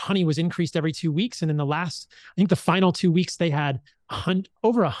amount of honey was increased every 2 weeks. And in the last, I think the final 2 weeks, they had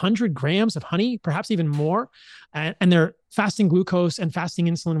over 100 grams of honey, perhaps even more. And their fasting glucose and fasting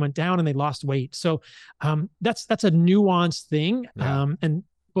insulin went down, and they lost weight. So that's a nuanced thing. And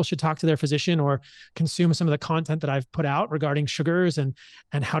people should talk to their physician or consume some of the content that I've put out regarding sugars and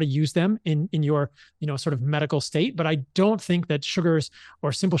how to use them in your, sort of medical state. But I don't think that sugars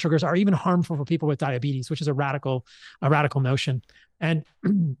or simple sugars are even harmful for people with diabetes, which is a radical notion. And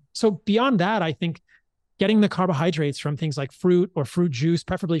so beyond that, I think getting the carbohydrates from things like fruit or fruit juice,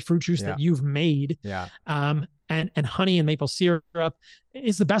 preferably fruit juice that you've made, and honey and maple syrup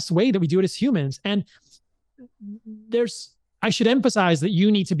is the best way that we do it as humans. And I should emphasize that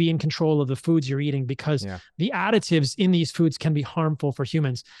you need to be in control of the foods you're eating, because the additives in these foods can be harmful for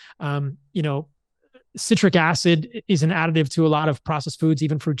humans. Citric acid is an additive to a lot of processed foods,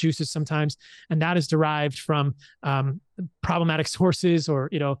 even fruit juices sometimes, and that is derived from problematic sources, or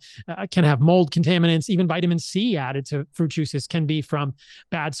can have mold contaminants. Even vitamin C added to fruit juices can be from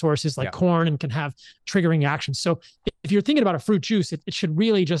bad sources like corn, and can have triggering actions. So if you're thinking about a fruit juice, it should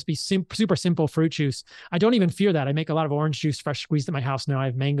really just be super simple fruit juice. I don't even fear that. I make a lot of orange juice fresh squeezed at my house now. I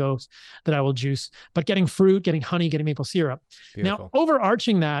have mangoes that I will juice, but getting fruit, getting honey, getting maple syrup. Beautiful. Now,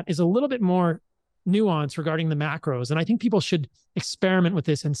 overarching that is a little bit more nuance regarding the macros. And I think people should experiment with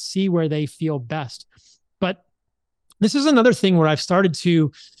this and see where they feel best. But this is another thing where I've started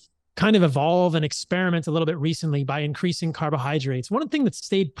to kind of evolve and experiment a little bit recently by increasing carbohydrates. One thing that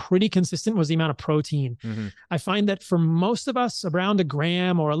stayed pretty consistent was the amount of protein. I find that for most of us, around a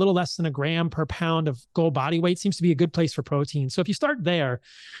gram or a little less than a gram per pound of goal body weight seems to be a good place for protein. So if you start there,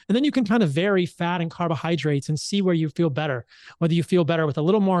 and then you can kind of vary fat and carbohydrates and see where you feel better, whether you feel better with a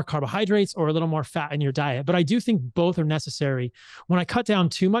little more carbohydrates or a little more fat in your diet. But I do think both are necessary. When I cut down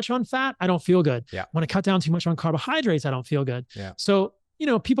too much on fat, I don't feel good. When I cut down too much on carbohydrates, I don't feel good. So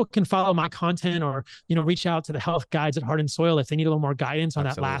people can follow my content, or, reach out to the health guides at Heart and Soil if they need a little more guidance on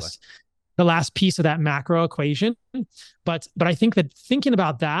the last piece of that macro equation. But I think that thinking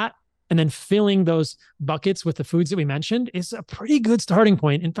about that and then filling those buckets with the foods that we mentioned is a pretty good starting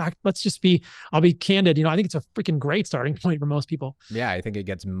point. In fact, I'll be candid. I think it's a freaking great starting point for most people. Yeah, I think it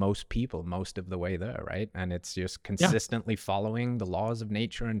gets most people most of the way there, right? And it's just consistently following the laws of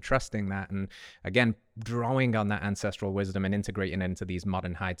nature and trusting that. And again, drawing on that ancestral wisdom and integrating it into these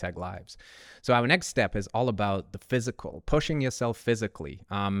modern high-tech lives. So our next step is all about the physical, pushing yourself physically.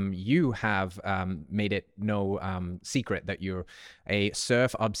 You have made it no secret that you're a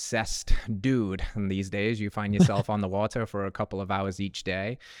surf-obsessed dude. And these days you find yourself on the water for a couple of hours each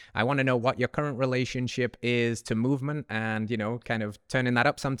day. I want to know what your current relationship is to movement, and, kind of turning that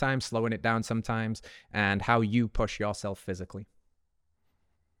up sometimes, slowing it down sometimes, and how you push yourself physically.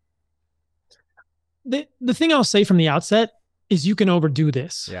 The thing I'll say from the outset is you can overdo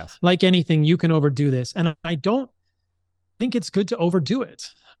this. Like anything, you can overdo this. And I don't think it's good to overdo it.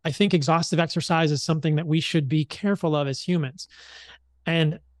 I think exhaustive exercise is something that we should be careful of as humans.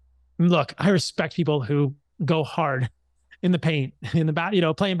 And Look, I respect people who go hard in the paint, in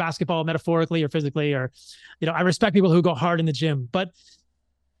the playing basketball metaphorically or physically, or, I respect people who go hard in the gym. But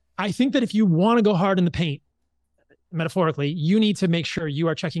I think that if you want to go hard in the paint, metaphorically, you need to make sure you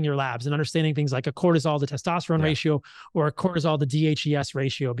are checking your labs and understanding things like a cortisol to testosterone ratio or a cortisol to DHES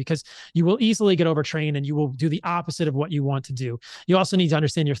ratio, because you will easily get overtrained and you will do the opposite of what you want to do. You also need to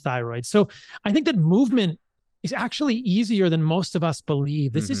understand your thyroid. So I think that movement is actually easier than most of us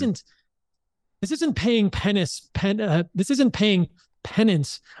believe. This isn't paying penance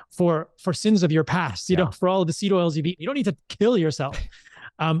for sins of your past, for all of the seed oils you've eaten. You don't need to kill yourself.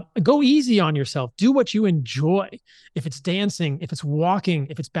 Go easy on yourself. Do what you enjoy. If it's dancing, if it's walking,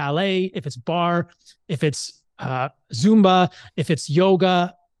 if it's ballet, if it's bar, if it's Zumba, if it's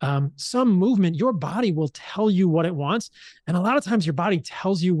yoga, some movement, your body will tell you what it wants. And a lot of times your body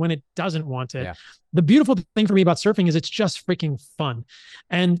tells you when it doesn't want it. Yeah. The beautiful thing for me about surfing is it's just freaking fun.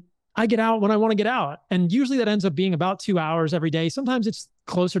 And I get out when I want to get out. And usually that ends up being about 2 hours every day. Sometimes it's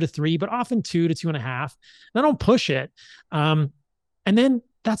closer to 3, but often 2 to 2.5. And I don't push it. And then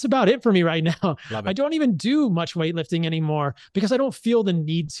that's about it for me right now. I don't even do much weightlifting anymore because I don't feel the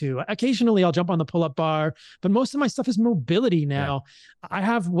need to. Occasionally I'll jump on the pull-up bar, but most of my stuff is mobility now. Yeah. I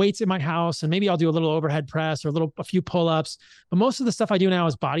have weights in my house and maybe I'll do a little overhead press or a few pull-ups, but most of the stuff I do now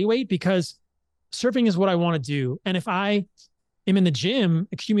is body weight because surfing is what I want to do. And if I am in the gym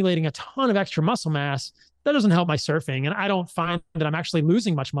accumulating a ton of extra muscle mass, that doesn't help my surfing. And I don't find that I'm actually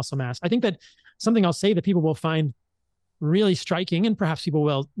losing much muscle mass. I think that something I'll say that people will find really striking, and perhaps people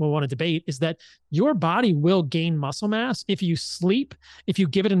will want to debate, is that your body will gain muscle mass if you sleep, if you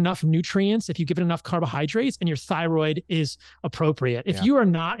give it enough nutrients, if you give it enough carbohydrates, and your thyroid is appropriate. If you are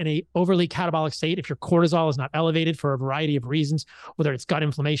not in a overly catabolic state, if your cortisol is not elevated for a variety of reasons, whether it's gut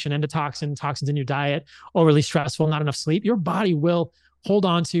inflammation, endotoxin, toxins in your diet, overly stressful, not enough sleep, your body will hold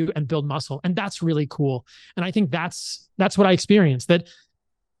on to and build muscle. And that's really cool. And I think that's what I experienced, that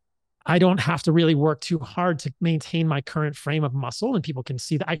I don't have to really work too hard to maintain my current frame of muscle. And people can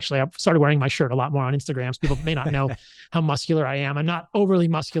see that. Actually, I've started wearing my shirt a lot more on Instagram. So people may not know how muscular I am. I'm not overly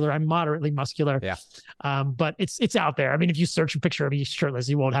muscular. I'm moderately muscular. Yeah. But it's out there. I mean, if you search a picture of me shirtless,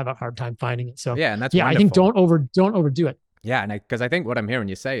 you won't have a hard time finding it. So yeah, and that's wonderful. I think don't overdo it. Yeah, and because I think what I'm hearing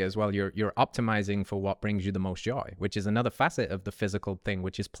you say is, well, you're optimizing for what brings you the most joy, which is another facet of the physical thing,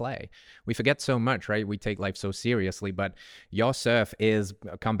 which is play. We forget so much, right? We take life so seriously, but your surf is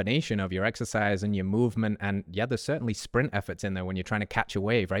a combination of your exercise and your movement. And yeah, there's certainly sprint efforts in there when you're trying to catch a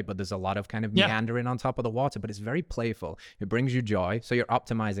wave, right? But there's a lot of kind of meandering on top of the water, but it's very playful. It brings you joy. So you're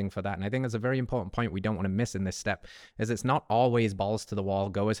optimizing for that. And I think that's a very important point we don't want to miss in this step, is it's not always balls to the wall,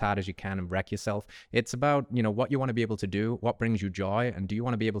 go as hard as you can and wreck yourself. It's about, what you want to be able to do, what brings you joy, and do you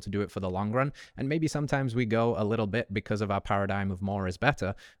want to be able to do it for the long run? And maybe sometimes we go a little bit because of our paradigm of more is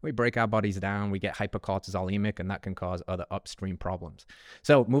better. We break our bodies down, we get hypercortisolemic, and that can cause other upstream problems.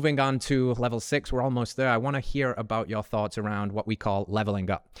 So moving on to level 6, we're almost there. I want to hear about your thoughts around what we call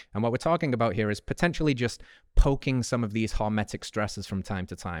leveling up. And what we're talking about here is potentially just poking some of these hormetic stresses from time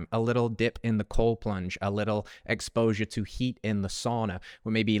to time. A little dip in the cold plunge, a little exposure to heat in the sauna.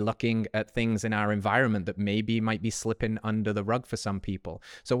 We're maybe looking at things in our environment that maybe might be slipping under the rug for some people.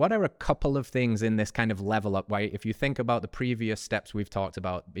 So what are a couple of things in this kind of level up? Right? If you think about the previous steps we've talked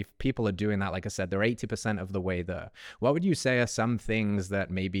about, if people are doing that, like I said, they're 80% of the way there. What would you say are some things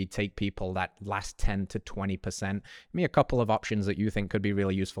that maybe take people that last 10 to 20%? Give me a couple of options that you think could be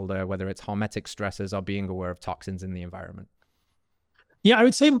really useful there, whether it's hormetic stresses or being aware of toxins in the environment. Yeah, I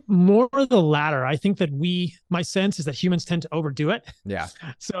would say more the latter. I think that my sense is that humans tend to overdo it. Yeah.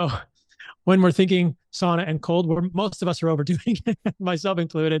 So when we're thinking sauna and cold, most of us are overdoing it, myself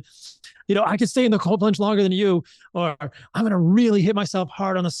included. I could stay in the cold plunge longer than you, or I'm going to really hit myself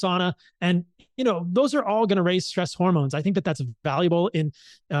hard on the sauna. And, those are all going to raise stress hormones. I think that that's valuable in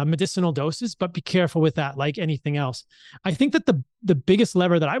medicinal doses, but be careful with that, like anything else. I think that the biggest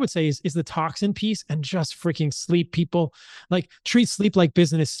lever that I would say is the toxin piece, and just freaking sleep. People like treat sleep like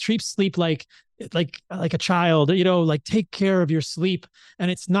business, treat sleep like a child, like take care of your sleep. And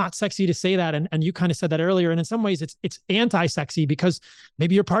it's not sexy to say that. And you kind of said that earlier. And in some ways it's anti-sexy, because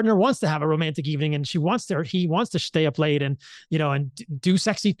maybe your partner wants to have a romantic evening and he wants to stay up late and, and do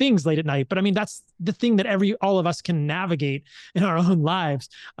sexy things late at night. But I mean, that's the thing that all of us can navigate in our own lives.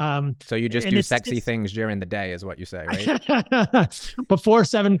 So you just do sexy things during the day is what you say, right? Before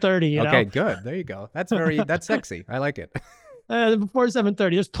 7:30. Okay, good. There you go. That's sexy. I like it. Before 7:30,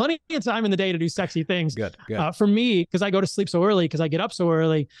 there's plenty of time in the day to do sexy things. Good. For me, because I go to sleep so early, because I get up so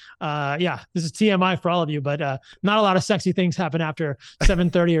early. This is TMI for all of you, but not a lot of sexy things happen after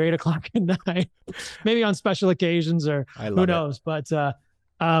 7:30 or 8 o'clock at night. Maybe on special occasions, or who knows. But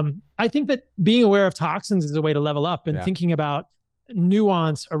I think that being aware of toxins is a way to level up, and Yeah. thinking about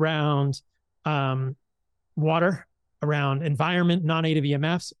nuance around water, around environment, non-native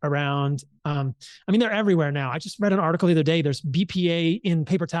EMFs, around, I mean, they're everywhere now. I just read an article the other day. There's BPA in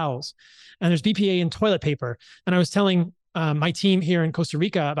paper towels and there's BPA in toilet paper. And I was telling my team here in Costa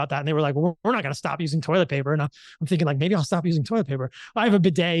Rica about that. And they were like, well, we're not going to stop using toilet paper. And I'm thinking like, maybe I'll stop using toilet paper. I have a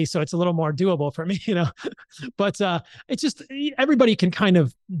bidet, so it's a little more doable for me, but it's just, everybody can kind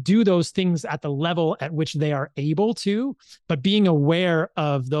of do those things at the level at which they are able to, but being aware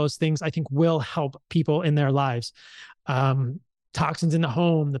of those things, I think, will help people in their lives. Toxins in the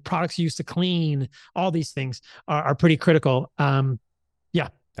home, the products used to clean, all these things are pretty critical. Yeah.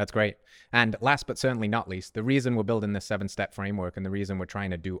 That's great. And last but certainly not least, the reason we're building this 7-step framework and the reason we're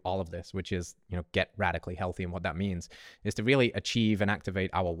trying to do all of this, which is, get radically healthy, and what that means is to really achieve and activate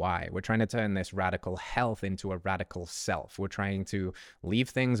our why. We're trying to turn this radical health into a radical self. We're trying to leave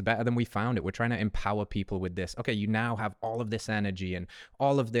things better than we found it. We're trying to empower people with this. Okay, you now have all of this energy and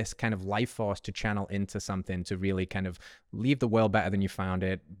all of this kind of life force to channel into something to really kind of leave the world better than you found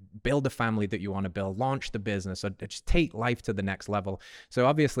it, build the family that you want to build, launch the business, or just take life to the next level. So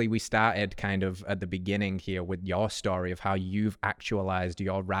obviously we started kind of at the beginning here with your story of how you've actualized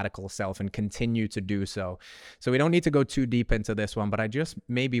your radical self and continue to do so. So we don't need to go too deep into this one, but I just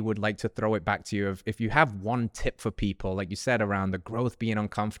maybe would like to throw it back to you. If you have one tip for people, like you said, around the growth being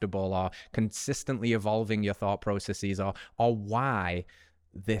uncomfortable or consistently evolving your thought processes, or why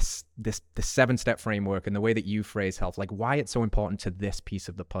the 7-step framework and the way that you phrase health, like why it's so important to this piece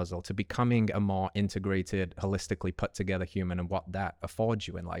of the puzzle, to becoming a more integrated, holistically put together human, and what that affords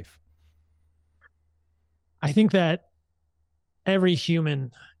you in life. I think that every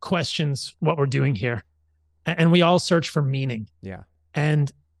human questions what we're doing here, and we all search for meaning. Yeah.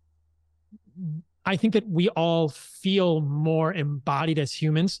 And I think that we all feel more embodied as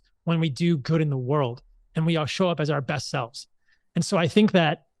humans when we do good in the world and we all show up as our best selves. And so I think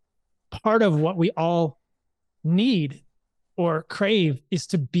that part of what we all need or crave is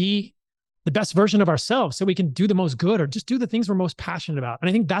to be the best version of ourselves so we can do the most good or just do the things we're most passionate about. And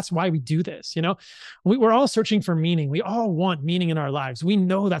I think that's why we do this. We're all searching for meaning. We all want meaning in our lives. We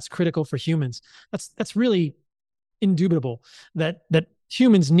know that's critical for humans. That's really indubitable that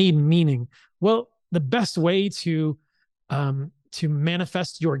humans need meaning. Well, the best way to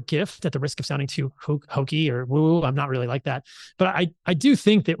manifest your gift, at the risk of sounding too hokey or woo, I'm not really like that, but I do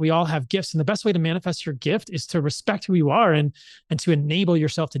think that we all have gifts, and the best way to manifest your gift is to respect who you are and to enable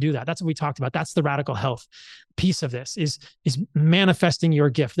yourself to do that. That's what we talked about. That's the radical health piece of this, is manifesting your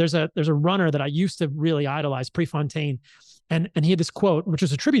gift. There's a runner that I used to really idolize, Prefontaine, and he had this quote, which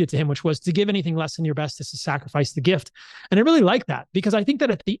was attributed to him, which was, to give anything less than your best is to sacrifice the gift. And I really like that, because I think that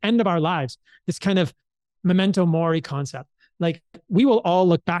at the end of our lives, this kind of memento mori concept, like we will all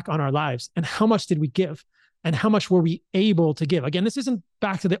look back on our lives and how much did we give and how much were we able to give? Again, this isn't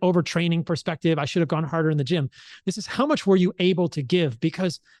back to the overtraining perspective. I should have gone harder in the gym. This is how much were you able to give,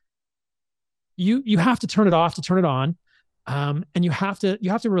 because you have to turn it off to turn it on. And you have to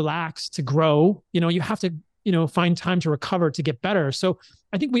relax to grow. You have to, find time to recover to get better. So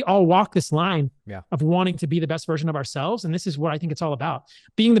I think we all walk this line of wanting to be the best version of ourselves. And this is what I think it's all about,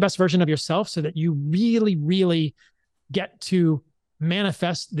 being the best version of yourself so that you really, really get to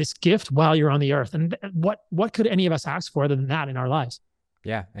manifest this gift while you're on the earth. And what could any of us ask for other than that in our lives?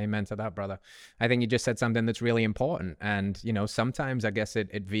 Yeah, amen to that, brother. I think you just said something that's really important. And, sometimes I guess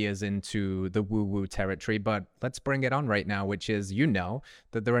it veers into the woo-woo territory, but let's bring it on right now, which is,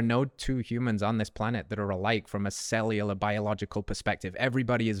 that there are no two humans on this planet that are alike from a cellular biological perspective.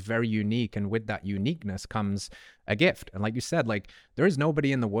 Everybody is very unique. And with that uniqueness comes a gift. And like you said, there is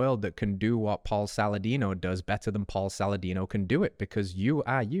nobody in the world that can do what Paul Saladino does better than Paul Saladino can do it, because you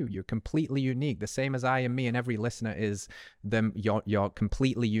are you. You're completely unique, the same as I am me, and every listener is your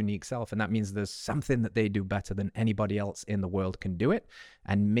completely unique self. And that means there's something that they do better than anybody else in the world can do it.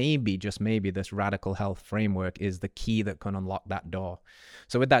 And maybe, just maybe, this radical health framework is the key that can unlock that door.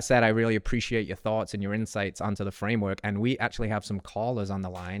 So with that said, I really appreciate your thoughts and your insights onto the framework. And we actually have some callers on the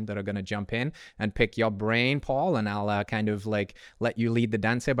line that are going to jump in and pick your brain, Paul, and I'll kind of let you lead the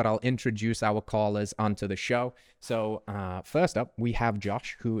dance here, but I'll introduce our callers onto the show. So first up, we have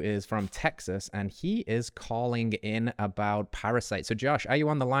Josh, who is from Texas, and he is calling in about parasites. So Josh, are you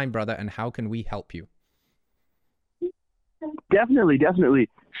on the line, brother? And how can we help you? Definitely.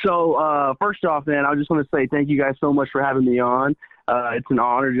 So first off, man, I just want to say thank you guys so much for having me on. It's an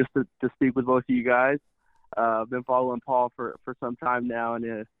honor just to speak with both of you guys. I've been following Paul for some time now,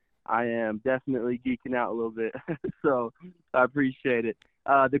 and I am definitely geeking out a little bit. So I appreciate it.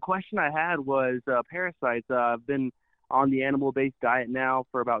 The question I had was parasites. I've been on the animal-based diet now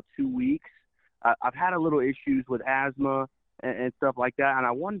for about 2 weeks. I've had a little issues with asthma and stuff like that, and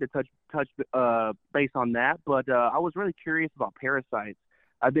I wanted to touch base on that, but I was really curious about parasites.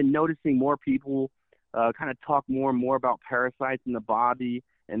 I've been noticing more people kind of talk more and more about parasites in the body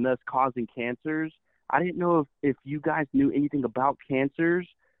and thus causing cancers. I didn't know if you guys knew anything about cancers,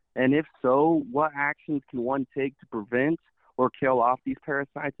 and if so, what actions can one take to prevent or kill off these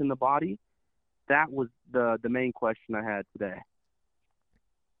parasites in the body? That was the main question I had today.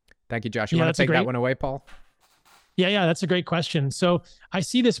 Thank you, Josh. You want to take that one away, Paul? Yeah, that's a great question. So I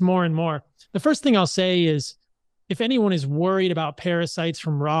see this more and more. The first thing I'll say is, if anyone is worried about parasites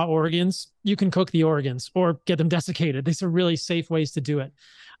from raw organs, you can cook the organs or get them desiccated. These are really safe ways to do it.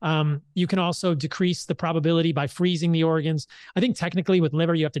 You can also decrease the probability by freezing the organs. I think technically with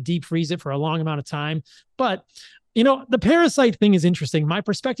liver, you have to deep freeze it for a long amount of time. But, the parasite thing is interesting. My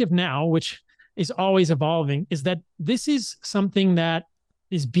perspective now, which is always evolving, is that this is something that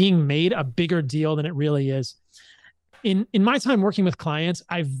is being made a bigger deal than it really is. In my time working with clients,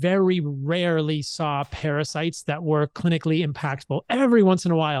 I very rarely saw parasites that were clinically impactful. Every once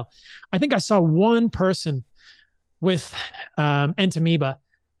in a while, I think I saw one person with entamoeba,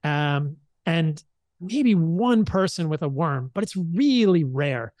 and maybe one person with a worm, but it's really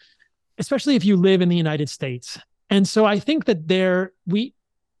rare, especially if you live in the United States. And so I think that we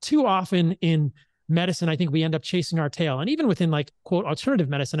too often in medicine, I think we end up chasing our tail. And even within quote, alternative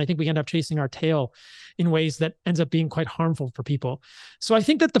medicine, I think we end up chasing our tail in ways that ends up being quite harmful for people. So I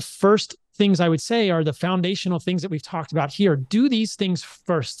think that the first things I would say are the foundational things that we've talked about here. Do these things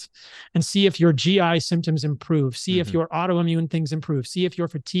first and see if your GI symptoms improve. See if your autoimmune things improve. See if your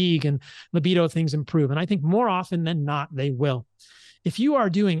fatigue and libido things improve. And I think more often than not, they will. If you are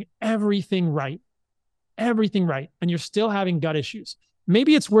doing everything right, and you're still having gut issues,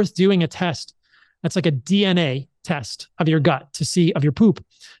 maybe it's worth doing a test that's like a DNA test of your gut of your poop,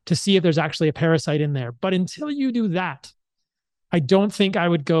 to see if there's actually a parasite in there. But until you do that, I don't think I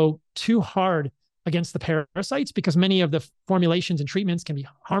would go too hard against the parasites, because many of the formulations and treatments can be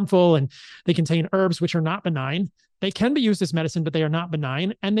harmful, and they contain herbs which are not benign. They can be used as medicine, but they are not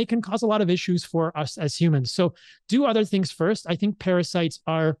benign, and they can cause a lot of issues for us as humans. So do other things first. I think parasites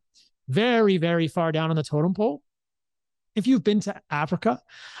are very, very far down on the totem pole. If you've been to Africa,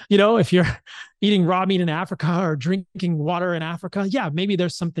 if you're eating raw meat in Africa or drinking water in Africa, yeah, maybe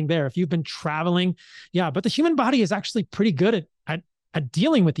there's something there. If you've been traveling, yeah, but the human body is actually pretty good at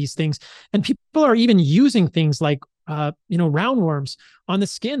dealing with these things. And people are even using things like, roundworms on the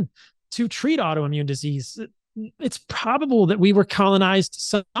skin to treat autoimmune disease. It's probable that we were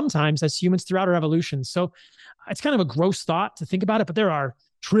colonized sometimes as humans throughout our evolution. So it's kind of a gross thought to think about it, but there are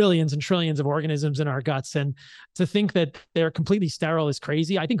trillions and trillions of organisms in our guts. And to think that they're completely sterile is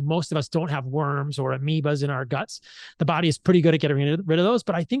crazy. I think most of us don't have worms or amoebas in our guts. The body is pretty good at getting rid of those.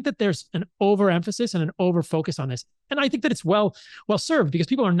 But I think that there's an overemphasis and an overfocus on this. And I think that it's well served, because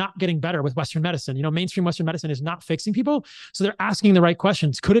people are not getting better with Western medicine. Mainstream Western medicine is not fixing people. So they're asking the right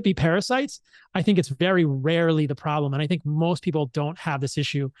questions. Could it be parasites? I think it's very rarely the problem. And I think most people don't have this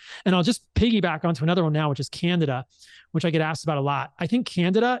issue. And I'll just piggyback onto another one now, which is Candida, which I get asked about a lot. I think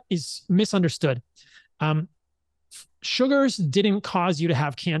Candida is misunderstood. Sugars didn't cause you to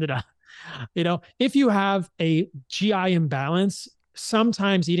have Candida. If you have a GI imbalance,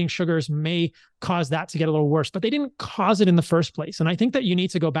 sometimes eating sugars may cause that to get a little worse, but they didn't cause it in the first place. And I think that you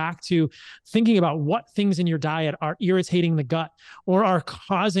need to go back to thinking about what things in your diet are irritating the gut or are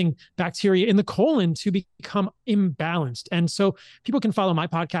causing bacteria in the colon to become imbalanced. And so people can follow my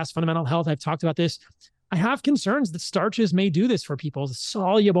podcast, Fundamental Health. I've talked about this. I have concerns that starches may do this for people.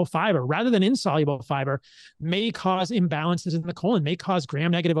 Soluble fiber rather than insoluble fiber may cause imbalances in the colon, may cause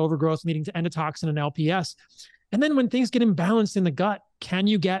gram-negative overgrowth leading to endotoxin and LPS. And then when things get imbalanced in the gut, can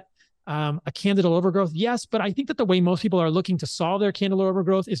you get a candidal overgrowth? Yes, but I think that the way most people are looking to solve their candidal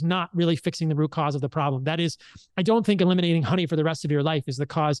overgrowth is not really fixing the root cause of the problem. That is, I don't think eliminating honey for the rest of your life is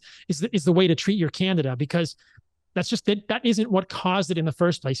the way to treat your candida, because that's just that isn't what caused it in the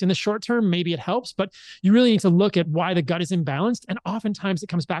first place. In the short term, maybe it helps, but you really need to look at why the gut is imbalanced. And oftentimes it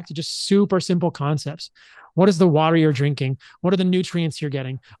comes back to just super simple concepts. What is the water you're drinking? What are the nutrients you're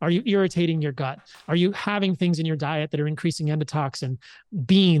getting? Are you irritating your gut? Are you having things in your diet that are increasing endotoxin?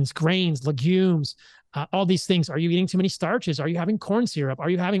 Beans, grains, legumes, all these things. Are you eating too many starches? Are you having corn syrup? Are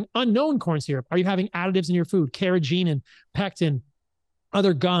you having unknown corn syrup? Are you having additives in your food? Carrageenan, pectin,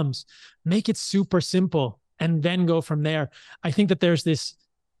 other gums. Make it super simple and then go from there. I think that there's this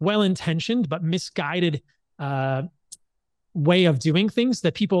well-intentioned but misguided way of doing things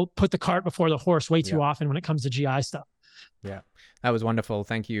that people put the cart before the horse way too often when it comes to GI stuff. Yeah, that was wonderful.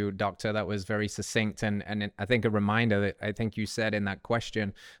 Thank you, Doctor. That was very succinct. And I think a reminder that I think you said in that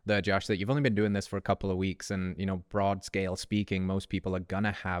question there, Josh, that you've only been doing this for a couple of weeks. And, broad scale speaking, most people are going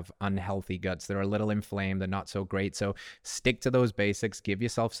to have unhealthy guts. They're a little inflamed. They're not so great. So stick to those basics. Give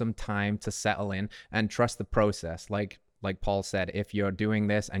yourself some time to settle in and trust the process. Like Paul said, if you're doing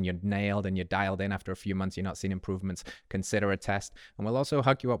this and you're nailed and you're dialed in after a few months, you're not seeing improvements, consider a test. And we'll also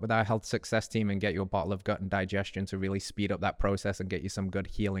hook you up with our health success team and get you a bottle of gut and digestion to really speed up that process and get you some good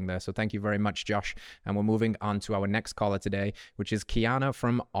healing there. So thank you very much, Josh. And we're moving on to our next caller today, which is Kiana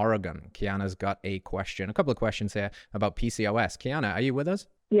from Oregon. Kiana's got a couple of questions here about PCOS. Kiana, are you with us?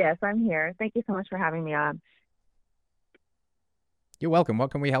 Yes, I'm here. Thank you so much for having me on. You're welcome. What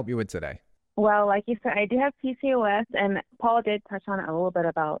can we help you with today? Well, like you said, I do have PCOS, and Paul did touch on it a little bit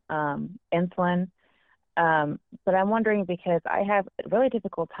about insulin. But I'm wondering because I have a really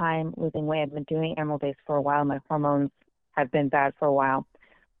difficult time losing weight. I've been doing animal-based for a while. My hormones have been bad for a while.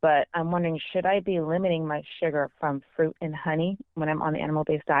 But I'm wondering, should I be limiting my sugar from fruit and honey when I'm on the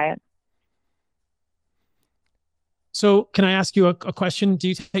animal-based diet? So can I ask you a question? Do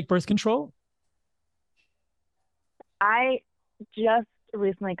you take birth control? I just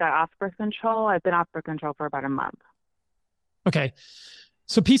recently got off birth control. I've been off birth control for about a month. Okay.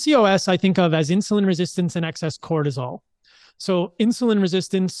 So PCOS, I think of as insulin resistance and excess cortisol. So insulin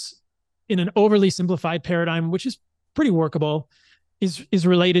resistance in an overly simplified paradigm, which is pretty workable, is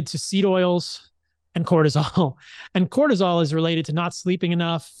related to seed oils and cortisol. And cortisol is related to not sleeping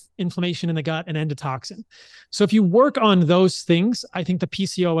enough, inflammation in the gut, and endotoxin. So if you work on those things, I think the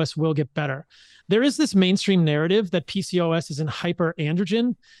PCOS will get better. There is this mainstream narrative that PCOS is in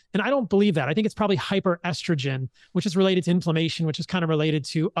hyperandrogen, and I don't believe that. I think it's probably hyperestrogen, which is related to inflammation, which is kind of related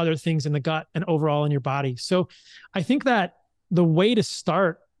to other things in the gut and overall in your body. So I think that the way to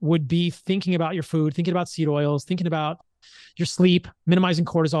start would be thinking about your food, thinking about seed oils, thinking about your sleep, minimizing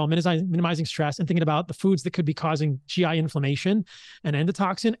cortisol, minimizing stress, and thinking about the foods that could be causing GI inflammation and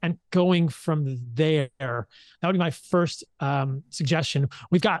endotoxin, and going from there. That would be my first suggestion.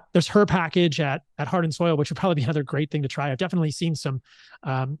 There's her package at Heart and Soil, which would probably be another great thing to try. I've definitely seen some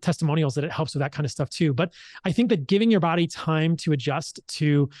testimonials that it helps with that kind of stuff too. But I think that giving your body time to adjust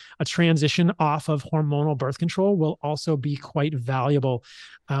to a transition off of hormonal birth control will also be quite valuable.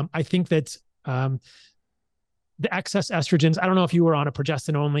 I think that the excess estrogens, I don't know if you were on a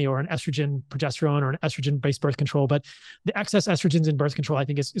progestin only or an estrogen, progesterone, or an estrogen-based birth control, but the excess estrogens in birth control, I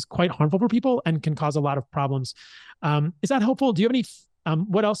think is quite harmful for people and can cause a lot of problems. Is that helpful? Do you have any,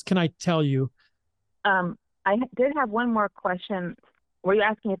 what else can I tell you? I did have one more question. Were you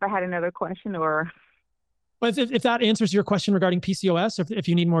asking if I had another question or? Well, if that answers your question regarding PCOS, or if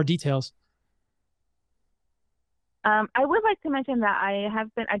you need more details. I would like to mention that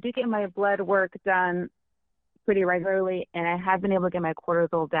I do get my blood work done pretty regularly, and I have been able to get my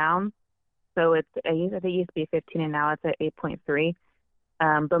cortisol down. So I think it used to be 15 and now it's at 8.3.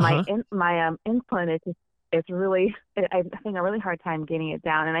 But my insulin it's really, I'm having a really hard time getting it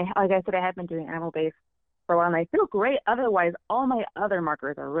down. And like I said, I have been doing animal based for a while and I feel great. Otherwise, all my other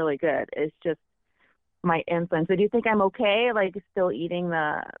markers are really good. It's just my insulin. So do you think I'm okay, like still eating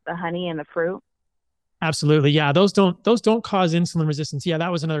the honey and the fruit? Absolutely. Yeah. Those don't cause insulin resistance. Yeah.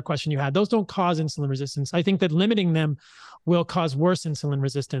 That was another question you had. Those don't cause insulin resistance. I think that limiting them will cause worse insulin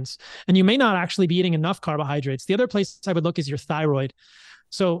resistance. And you may not actually be eating enough carbohydrates. The other place I would look is your thyroid.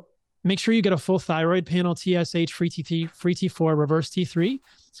 So make sure you get a full thyroid panel, TSH, free T4, reverse T3,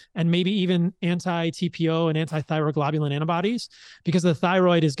 and maybe even anti-TPO and anti-thyroglobulin antibodies, because the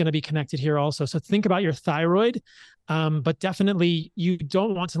thyroid is going to be connected here also. So think about your thyroid, but definitely you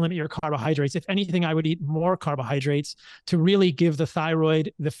don't want to limit your carbohydrates. If anything, I would eat more carbohydrates to really give the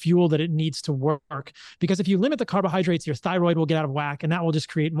thyroid the fuel that it needs to work. Because if you limit the carbohydrates, your thyroid will get out of whack, and that will just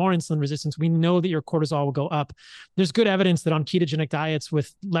create more insulin resistance. We know that your cortisol will go up. There's good evidence that on ketogenic diets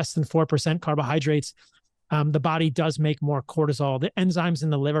with less than 4% carbohydrates, the body does make more cortisol. The enzymes in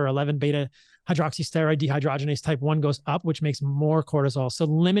the liver, 11-beta hydroxysteroid dehydrogenase type 1 goes up, which makes more cortisol. So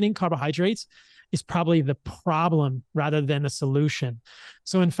limiting carbohydrates is probably the problem rather than the solution.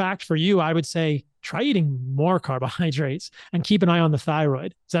 So in fact, for you, I would say try eating more carbohydrates and keep an eye on the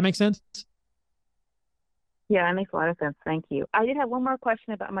thyroid. Does that make sense? Yeah, that makes a lot of sense. Thank you. I did have one more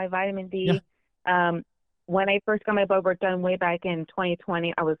question about my vitamin D. Yeah. When I first got my blood work done way back in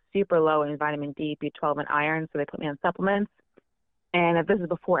 2020, I was super low in vitamin D, B12, and iron, so they put me on supplements. And this is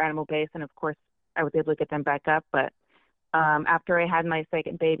before animal-based, and of course, I was able to get them back up. But after I had my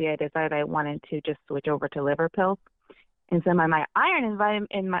second baby, I decided I wanted to just switch over to liver pills. And so my iron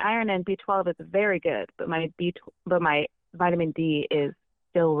and B12 is very good, but my vitamin D is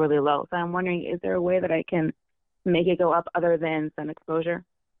still really low. So I'm wondering, is there a way that I can make it go up other than sun exposure?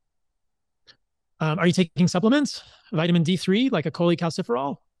 Are you taking supplements, vitamin D3, like a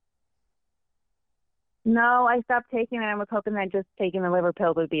cholecalciferol? No, I stopped taking it. I was hoping that just taking the liver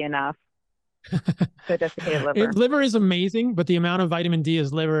pills would be enough. The desiccated liver. Liver is amazing, but the amount of vitamin D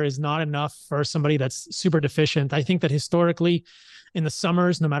as liver is not enough for somebody that's super deficient. I think that historically, in the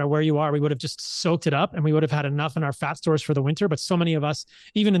summers, no matter where you are, we would have just soaked it up and we would have had enough in our fat stores for the winter. But so many of us,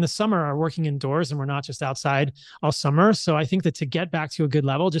 even in the summer, are working indoors and we're not just outside all summer. So I think that to get back to a good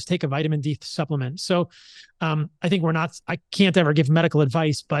level, just take a vitamin D supplement. So I think I can't ever give medical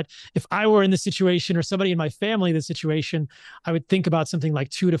advice, but if I were in the situation or somebody in my family, the situation, I would think about something like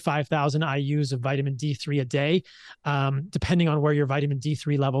 2,000 to 5,000 IUs of vitamin D3 a day, depending on where your vitamin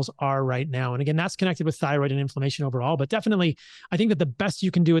D3 levels are right now. And again, that's connected with thyroid and inflammation overall, but definitely I think that the best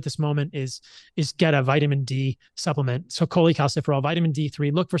you can do at this moment is get a vitamin D supplement. So cholecalciferol, vitamin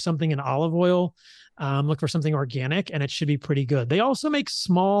D3, look for something in olive oil, look for something organic, and it should be pretty good. They also make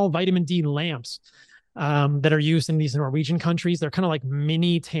small vitamin D lamps that are used in these Norwegian countries. They're kind of like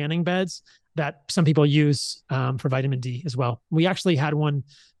mini tanning beds that some people use for vitamin D as well. We actually had one.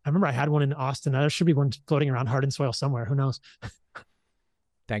 I remember I had one in Austin. There should be one floating around hardened soil somewhere. Who knows?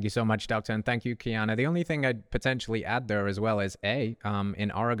 Thank you so much, Doctor. And thank you, Kiana. The only thing I'd potentially add there as well is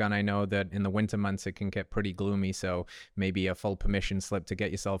in Oregon, I know that in the winter months, it can get pretty gloomy. So maybe a full permission slip to get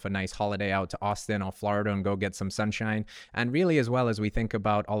yourself a nice holiday out to Austin or Florida and go get some sunshine. And really, as well as we think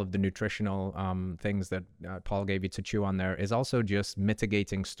about all of the nutritional things that Paul gave you to chew on there, is also just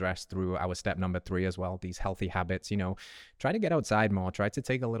mitigating stress through our step number 3 as well. These healthy habits, try to get outside more, try to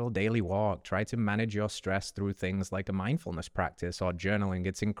take a little daily walk, try to manage your stress through things like a mindfulness practice or journaling.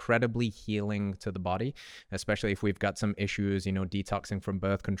 It's incredibly healing to the body, especially if we've got some issues, detoxing from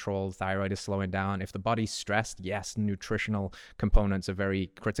birth control, thyroid is slowing down. If the body's stressed, yes, nutritional components are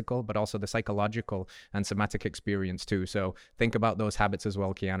very critical, but also the psychological and somatic experience too. So think about those habits as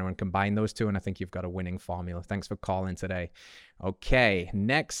well, Kiana, and combine those two, and I think you've got a winning formula. Thanks for calling today. Okay,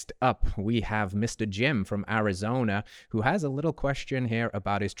 next up, we have Mr. Jim from Arizona, who has a little question here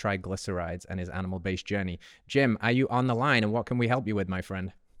about his triglycerides and his animal-based journey. Jim, are you on the line, and what can we help you with, my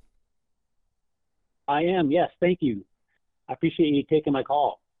friend? I am, yes, thank you. I appreciate you taking my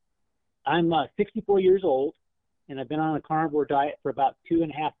call. I'm 64 years old, and I've been on a carnivore diet for about 2.5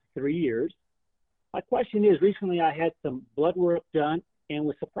 to 3 years. My question is, recently I had some blood work done and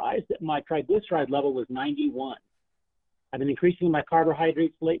was surprised that my triglyceride level was 91. I've been increasing my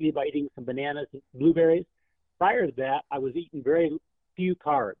carbohydrates lately by eating some bananas and blueberries. Prior to that, I was eating very few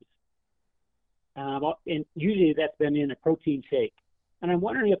carbs. And usually that's been in a protein shake. And I'm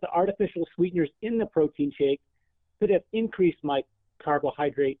wondering if the artificial sweeteners in the protein shake could have increased my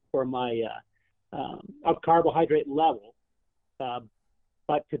carbohydrate or my carbohydrate level,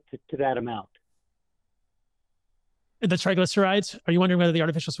 but to that amount. The triglycerides, are you wondering whether the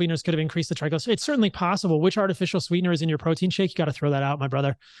artificial sweeteners could have increased the triglycerides? It's certainly possible. Which artificial sweetener is in your protein shake? You got to throw that out, my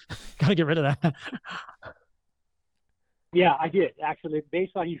brother. Got to get rid of that. Yeah, I did. Actually,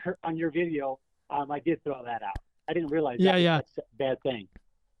 based on your video, I did throw that out. I didn't realize that was a bad thing.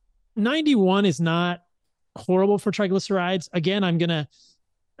 91 is not horrible for triglycerides. Again, I'm going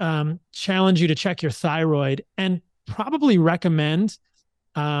to challenge you to check your thyroid and probably recommend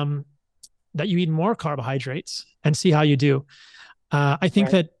that you eat more carbohydrates and see how you do. I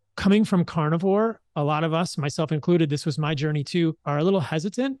think that coming from carnivore, a lot of us, myself included, this was my journey too, are a little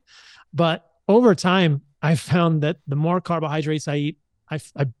hesitant. But over time, I've found that the more carbohydrates I eat, I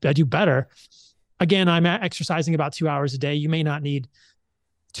do better. Again, I'm exercising about 2 hours a day. You may not need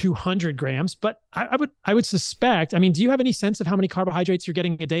 200 grams, but I would suspect, do you have any sense of how many carbohydrates you're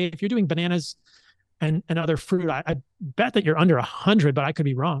getting a day? If you're doing bananas and other fruit, I bet that you're under 100, but I could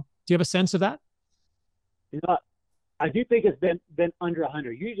be wrong. Do you have a sense of that? I do think it's been under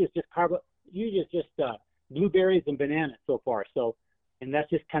 100. Usually it's just blueberries and bananas so far. So, and that's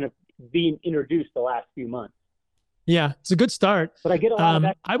just kind of being introduced the last few months. Yeah, it's a good start. But I get a lot of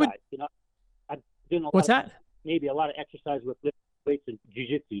exercise. I'm doing what's that? Maybe a lot of exercise with weights and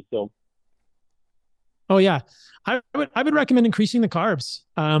jiu-jitsu. So. Oh yeah, I would recommend increasing the carbs.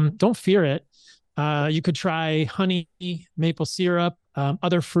 Don't fear it. You could try honey, maple syrup,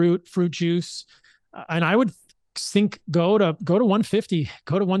 other fruit juice, and I would think go to 150,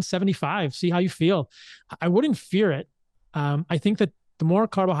 go to 175, see how you feel. I wouldn't fear it. I think that the more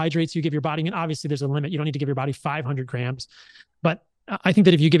carbohydrates you give your body, and obviously there's a limit, you don't need to give your body 500 grams, but I think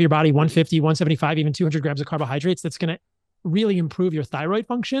that if you give your body 150, 175, even 200 grams of carbohydrates, that's going to really improve your thyroid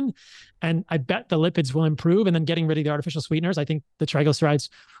function. And I bet the lipids will improve. And then getting rid of the artificial sweeteners, I think the triglycerides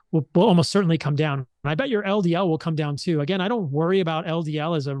will almost certainly come down. And I bet your LDL will come down too. Again, I don't worry about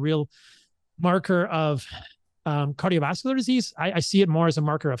LDL as a real marker of cardiovascular disease. I see it more as a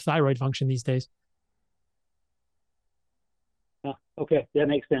marker of thyroid function these days. Okay, that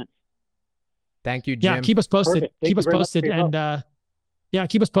makes sense. Thank you, Jim. Yeah, keep us posted. Keep us posted, and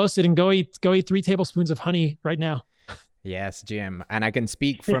keep us posted, and go eat 3 tablespoons of honey right now. Yes, Jim. And I can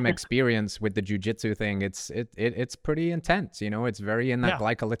speak from experience with the jujitsu thing. It's pretty intense. It's very in that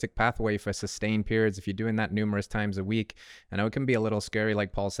glycolytic pathway for sustained periods. If you're doing that numerous times a week, I know it can be a little scary,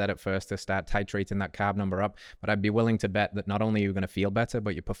 like Paul said at first, to start titrating that carb number up. But I'd be willing to bet that not only are you going to feel better,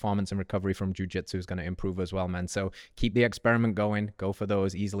 but your performance and recovery from jujitsu is going to improve as well, man. So keep the experiment going. Go for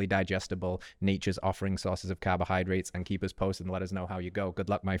those easily digestible, nature's offering sources of carbohydrates, and keep us posted and let us know how you go. Good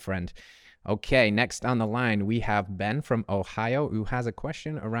luck, my friend. Okay, next on the line, we have Ben from Ohio, who has a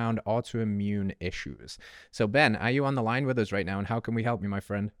question around autoimmune issues. So Ben, are you on the line with us right now, and how can we help you, my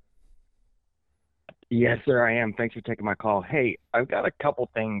friend? Yes, sir, I am. Thanks for taking my call. Hey, I've got a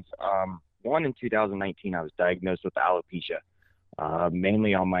couple things. One, in 2019, I was diagnosed with alopecia,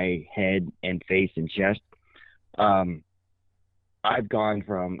 mainly on my head and face and chest. I've gone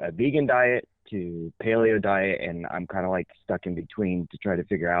from a vegan diet to paleo diet, and I'm kind of like stuck in between to try to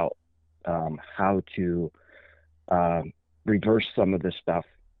figure out how to reverse some of this stuff,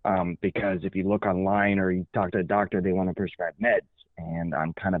 because if you look online or you talk to a doctor, they want to prescribe meds, and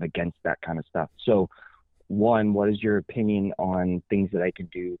I'm kind of against that kind of stuff. So one, what is your opinion on things that I can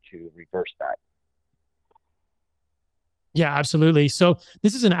do to reverse that? Yeah, absolutely. So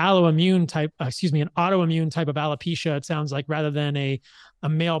this is an autoimmune type of alopecia, it sounds like, rather than a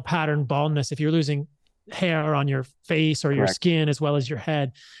male pattern baldness. If you're losing hair on your face or your skin as well as your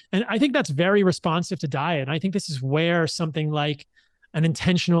head. And I think that's very responsive to diet. And I think this is where something like an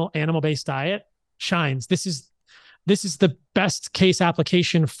intentional animal-based diet shines. This is the best case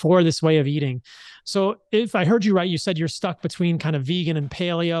application for this way of eating. So if I heard you right, you said you're stuck between kind of vegan and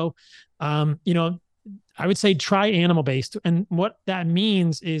paleo. I would say try animal-based. And what that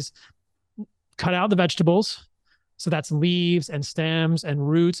means is cut out the vegetables. So that's leaves and stems and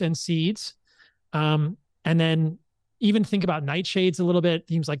roots and seeds. And then even think about nightshades a little bit,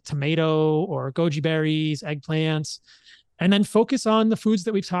 things like tomato or goji berries, eggplants, and then focus on the foods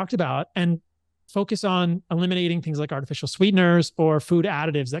that we've talked about and focus on eliminating things like artificial sweeteners or food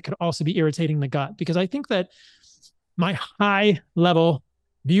additives that could also be irritating the gut. Because I think that my high level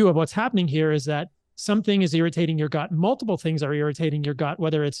view of what's happening here is that something is irritating your gut. Multiple things are irritating your gut,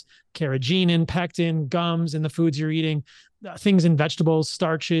 whether it's carrageenan, pectin, gums in the foods you're eating, things in vegetables,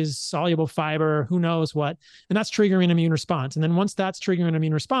 starches, soluble fiber, who knows what. And that's triggering an immune response. And then once that's triggering an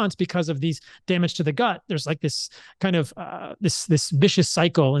immune response because of these damage to the gut, there's like this kind of this vicious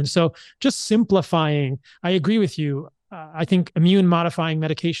cycle. And so just simplifying, I agree with you. I think immune modifying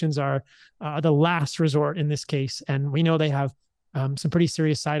medications are the last resort in this case. And we know they have some pretty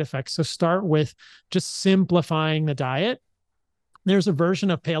serious side effects. So start with just simplifying the diet. There's a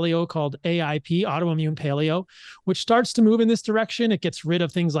version of paleo called AIP, autoimmune paleo, which starts to move in this direction. It gets rid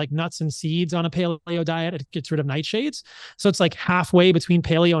of things like nuts and seeds on a paleo diet. It gets rid of nightshades. So it's like halfway between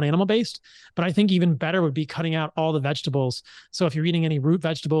paleo and animal-based. But I think even better would be cutting out all the vegetables. So if you're eating any root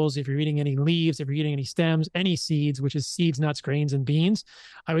vegetables, if you're eating any leaves, if you're eating any stems, any seeds, which is seeds, nuts, grains, and beans,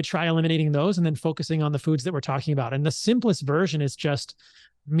 I would try eliminating those and then focusing on the foods that we're talking about. And the simplest version is just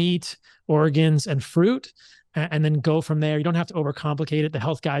meat, organs, and fruit. And then go from there. You don't have to overcomplicate it. The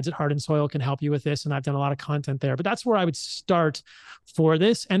health guides at Heart and Soil can help you with this. And I've done a lot of content there, but that's where I would start for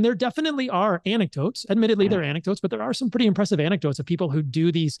this. And there definitely are anecdotes. Admittedly, there are anecdotes, but there are some pretty impressive anecdotes of people who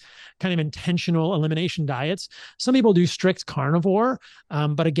do these kind of intentional elimination diets. Some people do strict carnivore.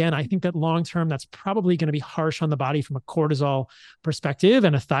 But again, I think that long-term, that's probably going to be harsh on the body from a cortisol perspective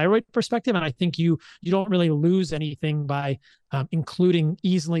and a thyroid perspective. And I think you don't really lose anything by including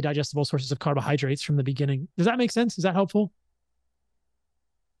easily digestible sources of carbohydrates from the beginning. Does that make sense? Is that helpful?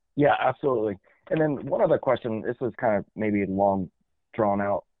 Yeah, absolutely. And then one other question, this is kind of maybe a long drawn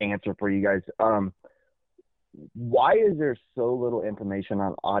out answer for you guys. Why is there so little information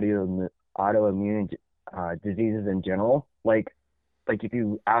on autoimmune diseases in general? Like if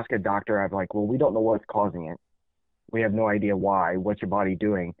you ask a doctor, I'm like, well, we don't know what's causing it. We have no idea why. What's your body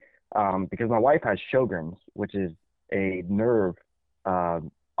doing? Because my wife has Sjogren's, which is a nerve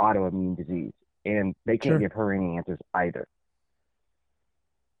autoimmune disease, and they can't give her any answers either.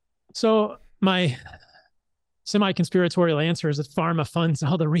 So my semi-conspiratorial answer is that pharma funds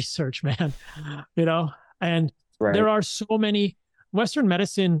all the research, man. And there are so many. Western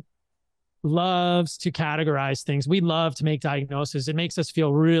medicine loves to categorize things. We love to make diagnoses. It makes us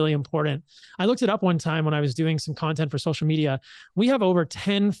feel really important. I looked it up one time when I was doing some content for social media. We have over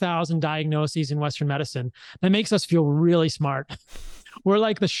 10,000 diagnoses in Western medicine. That makes us feel really smart. We're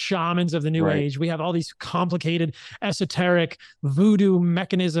like the shamans of the new Right. age. We have all these complicated, esoteric voodoo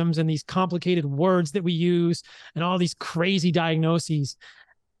mechanisms and these complicated words that we use and all these crazy diagnoses.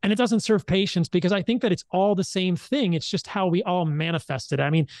 And it doesn't serve patients because I think that it's all the same thing. It's just how we all manifest it. I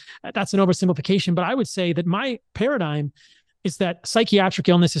mean, that's an oversimplification, but I would say that my paradigm is that psychiatric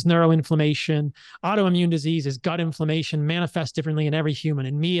illness is neuroinflammation, autoimmune disease is gut inflammation, manifests differently in every human.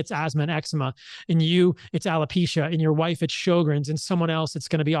 In me, it's asthma and eczema. In you, it's alopecia. In your wife, it's Sjogren's. In someone else, it's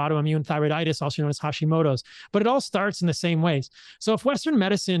going to be autoimmune thyroiditis, also known as Hashimoto's. But it all starts in the same ways. So if Western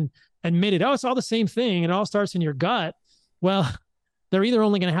medicine admitted, oh, it's all the same thing, and it all starts in your gut, well, they're either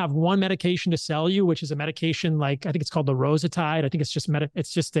only going to have one medication to sell you, which is a medication like, I think it's called the Rosatide. I think it's just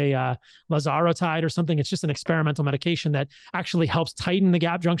a Lazarotide or something. It's just an experimental medication that actually helps tighten the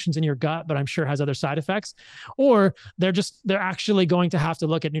gap junctions in your gut, but I'm sure has other side effects. Or they're actually going to have to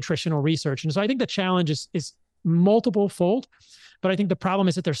look at nutritional research. And so I think the challenge is multiple fold. But I think the problem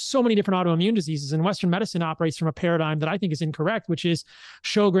is that there's so many different autoimmune diseases, and Western medicine operates from a paradigm that I think is incorrect, which is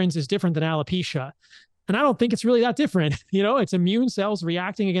Sjogren's is different than alopecia. And I don't think it's really that different. It's immune cells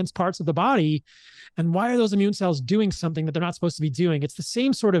reacting against parts of the body. And why are those immune cells doing something that they're not supposed to be doing? It's the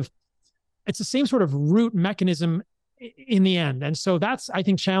same sort of root mechanism in the end. And so that's, I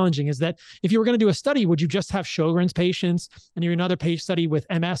think, challenging, is that if you were going to do a study, would you just have Sjogren's patients and you're another study with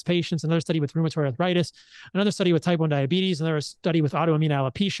MS patients, another study with rheumatoid arthritis, another study with type 1 diabetes, another study with autoimmune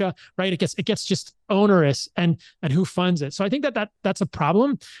alopecia, right? It gets just onerous, and who funds it? So I think that's a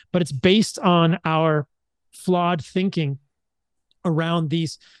problem, but it's based on our flawed thinking around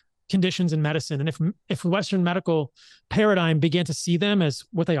these conditions in medicine. And if Western medical paradigm began to see them as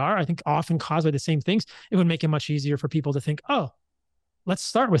what they are, I think often caused by the same things, it would make it much easier for people to think, oh, let's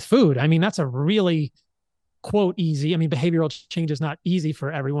start with food. I mean, that's a really, quote, easy. I mean, behavioral change is not easy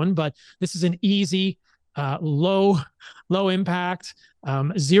for everyone, but this is an easy, low impact,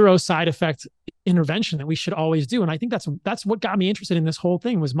 zero side effect intervention that we should always do. And I think that's what got me interested in this whole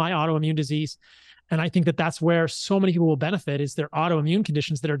thing, was my autoimmune disease. And I think that's where so many people will benefit, is their autoimmune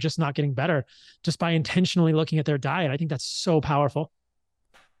conditions that are just not getting better just by intentionally looking at their diet. I think that's so powerful.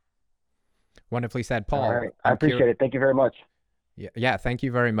 Wonderfully said, Paul. All right. I appreciate it. Thank you very much. Yeah, thank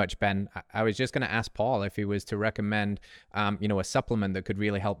you very much, Ben. I was just going to ask Paul if he was to recommend, a supplement that could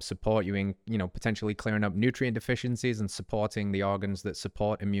really help support you in, potentially clearing up nutrient deficiencies and supporting the organs that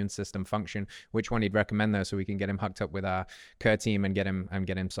support immune system function. Which one he'd recommend there, so we can get him hooked up with our care team and get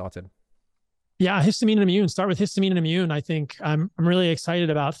him sorted. Yeah, histamine and immune. Start with histamine and immune. I think I'm really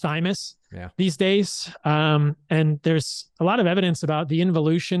excited about thymus these days. And there's a lot of evidence about the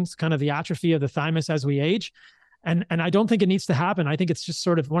involutions, kind of the atrophy of the thymus as we age. And I don't think it needs to happen. I think it's just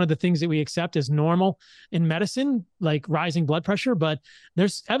sort of one of the things that we accept as normal in medicine, like rising blood pressure. But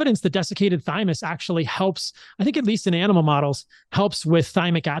there's evidence that desiccated thymus actually helps, I think at least in animal models, helps with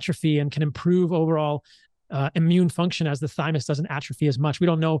thymic atrophy and can improve overall immune function as the thymus doesn't atrophy as much. We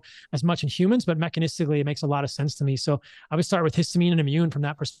don't know as much in humans, but mechanistically, it makes a lot of sense to me. So I would start with histamine and immune from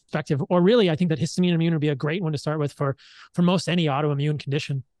that perspective. Or really, I think that histamine and immune would be a great one to start with for most any autoimmune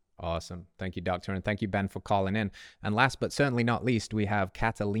condition. Awesome. Thank you, Doctor. And thank you, Ben, for calling in. And last but certainly not least, we have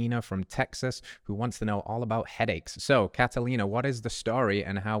Catalina from Texas, who wants to know all about headaches. So, Catalina, what is the story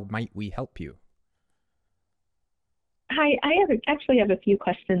and how might we help you? Hi, I actually have a few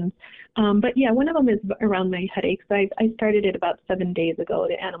questions, but yeah, one of them is around my headaches. I started it about 7 days ago,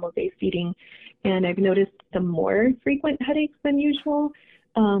 the animal-based feeding, and I've noticed some more frequent headaches than usual.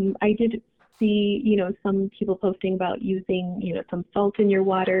 I did see, some people posting about using, some salt in your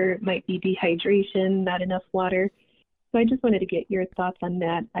water. It might be dehydration, not enough water. So I just wanted to get your thoughts on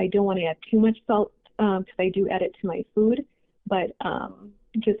that. I don't want to add too much salt because I do add it to my food, but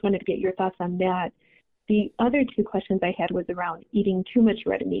just wanted to get your thoughts on that. The other two questions I had was around eating too much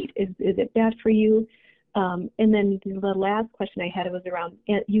red meat. Is it bad for you? And then the last question I had was around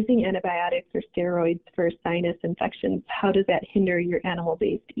using antibiotics or steroids for sinus infections. How does that hinder your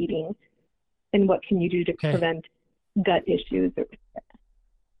animal-based eating? And what can you do to prevent gut issues?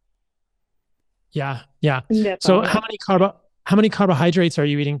 Yeah. So how many carbohydrates are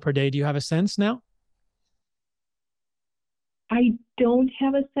you eating per day? Do you have a sense now? I don't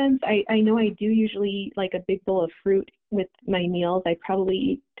have a sense. I know I do usually eat like a big bowl of fruit with my meals. I probably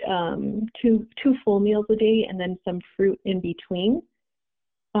eat two full meals a day and then some fruit in between.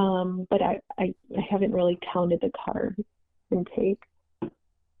 But I haven't really counted the carb intake.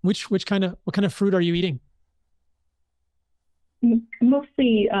 What kind of fruit are you eating?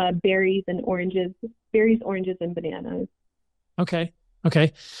 Mostly berries and oranges. Berries, oranges, and bananas. Okay.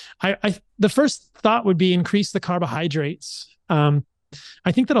 The first thought would be increase the carbohydrates.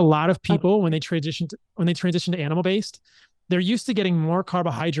 I think that a lot of people, when they transition to animal-based, they're used to getting more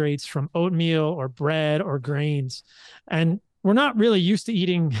carbohydrates from oatmeal or bread or grains. And we're not really used to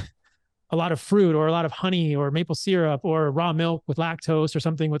eating a lot of fruit or a lot of honey or maple syrup or raw milk with lactose or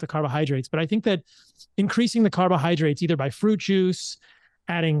something with the carbohydrates. But I think that increasing the carbohydrates either by fruit juice,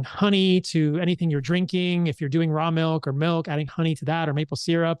 adding honey to anything you're drinking, if you're doing raw milk or milk, adding honey to that or maple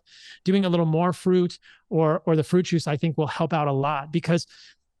syrup, doing a little more fruit or the fruit juice, I think will help out a lot, because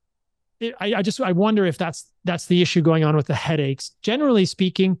I wonder if that's the issue going on with the headaches. Generally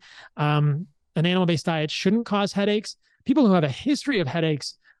speaking, an animal-based diet shouldn't cause headaches. People who have a history of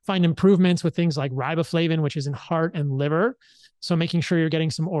headaches find improvements with things like riboflavin, which is in heart and liver. So making sure you're getting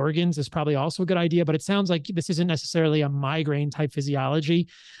some organs is probably also a good idea, but it sounds like this isn't necessarily a migraine type physiology.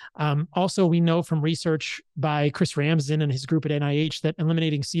 Also, we know from research by Chris Ramsden and his group at NIH that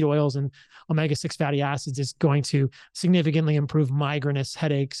eliminating seed oils and omega-6 fatty acids is going to significantly improve migrainous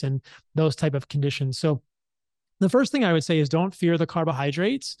headaches and those type of conditions. So the first thing I would say is don't fear the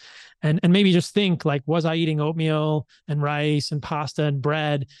carbohydrates, and maybe just think like, was I eating oatmeal and rice and pasta and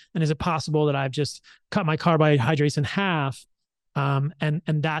bread? And is it possible that I've just cut my carbohydrates in half? And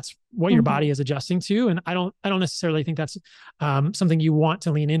that's what your body is adjusting to. And I don't necessarily think that's something you want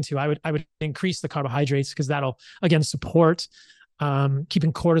to lean into. I would increase the carbohydrates, because that'll again support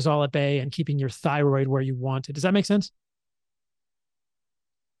keeping cortisol at bay and keeping your thyroid where you want it. Does that make sense?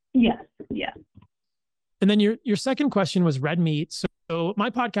 Yes. Yeah. And then your second question was red meat. So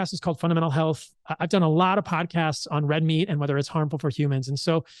my podcast is called Fundamental Health. I've done a lot of podcasts on red meat and whether it's harmful for humans. And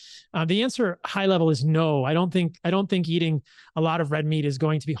so the answer high level is no. I don't think eating a lot of red meat is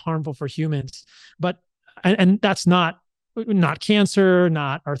going to be harmful for humans. But and that's not cancer,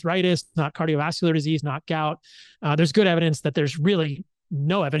 not arthritis, not cardiovascular disease, not gout. There's good evidence that there's really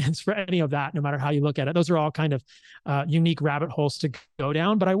no evidence for any of that, no matter how you look at it. Those are all kind of unique rabbit holes to go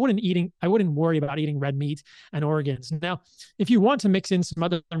down, but I wouldn't worry about eating red meat and organs. Now, if you want to mix in some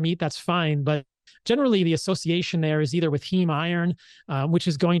other meat, that's fine, but generally the association there is either with heme iron, which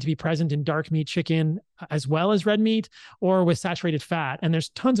is going to be present in dark meat chicken as well as red meat, or with saturated fat. And there's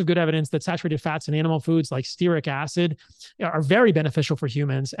tons of good evidence that saturated fats in animal foods like stearic acid are very beneficial for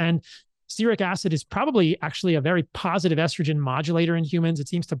humans. And stearic acid is probably actually a very positive estrogen modulator in humans. It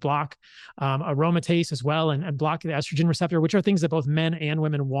seems to block aromatase as well and block the estrogen receptor, which are things that both men and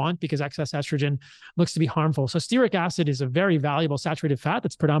women want, because excess estrogen looks to be harmful. So stearic acid is a very valuable saturated fat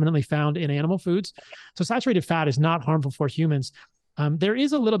that's predominantly found in animal foods. So saturated fat is not harmful for humans. There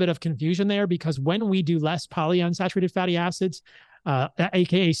is a little bit of confusion there, because when we do less polyunsaturated fatty acids,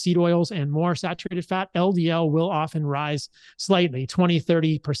 aka seed oils, and more saturated fat, LDL will often rise slightly, 20,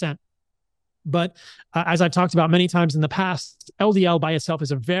 30%. But as I've talked about many times in the past, LDL by itself is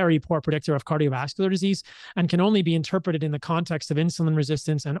a very poor predictor of cardiovascular disease and can only be interpreted in the context of insulin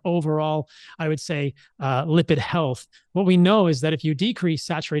resistance and overall, I would say, lipid health. What we know is that if you decrease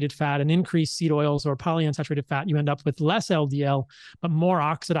saturated fat and increase seed oils or polyunsaturated fat, you end up with less LDL, but more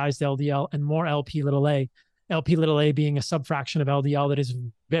oxidized LDL and more Lp(a). Lp(a) being a subfraction of LDL that is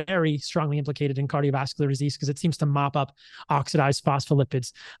very strongly implicated in cardiovascular disease, because it seems to mop up oxidized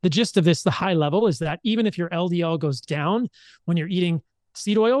phospholipids. The gist of this, the high level, is that even if your LDL goes down when you're eating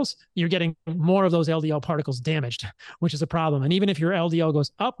seed oils, you're getting more of those LDL particles damaged, which is a problem. And even if your LDL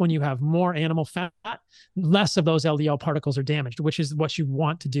goes up when you have more animal fat, less of those LDL particles are damaged, which is what you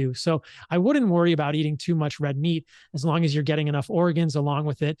want to do. So I wouldn't worry about eating too much red meat as long as you're getting enough organs along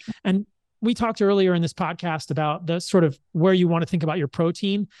with it. And we talked earlier in this podcast about the sort of where you want to think about your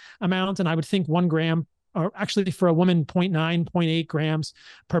protein amount. And I would think 1 gram, or actually for a woman, 0.9, 0.8 grams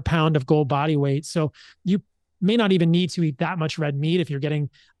per pound of goal body weight. So you may not even need to eat that much red meat if you're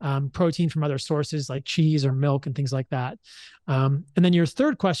getting protein from other sources like cheese or milk and things like that. And then your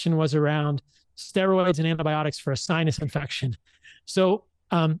third question was around steroids and antibiotics for a sinus infection. So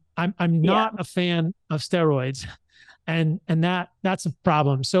I'm not a fan of steroids. And that's a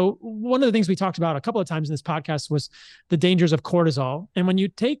problem. So one of the things we talked about a couple of times in this podcast was the dangers of cortisol. And when you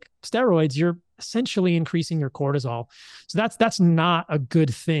take steroids, you're essentially increasing your cortisol. So that's not a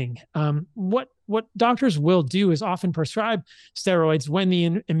good thing. What doctors will do is often prescribe steroids when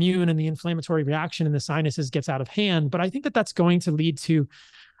the immune and the inflammatory reaction in the sinuses gets out of hand. But I think that that's going to lead to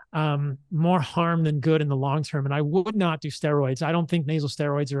more harm than good in the long term. And I would not do steroids. I don't think nasal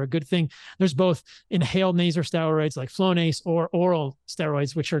steroids are a good thing. There's both inhaled nasal steroids like Flonase or oral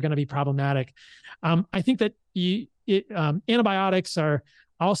steroids, which are going to be problematic. I think that antibiotics are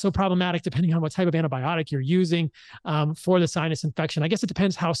also problematic depending on what type of antibiotic you're using for the sinus infection. I guess it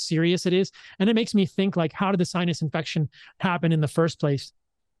depends how serious it is. And it makes me think, like, how did the sinus infection happen in the first place?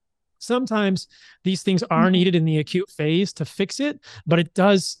 Sometimes these things are needed in the acute phase to fix it, but it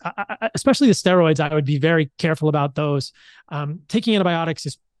does, especially the steroids, I would be very careful about those. Taking antibiotics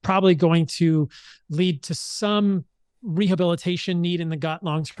is probably going to lead to some rehabilitation need in the gut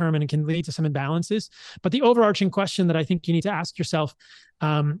long term, and it can lead to some imbalances. But the overarching question that I think you need to ask yourself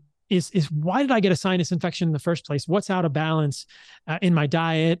is why did I get a sinus infection in the first place? What's out of balance in my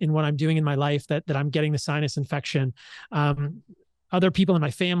diet, in what I'm doing in my life that I'm getting the sinus infection? Other people in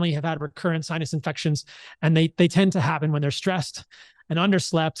my family have had recurrent sinus infections, and they tend to happen when they're stressed and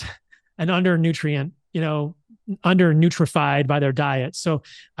underslept and under nutrified by their diet. So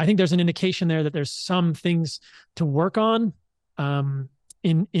I think there's an indication there that there's some things to work on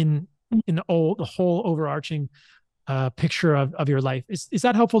in the whole overarching picture of your life. Is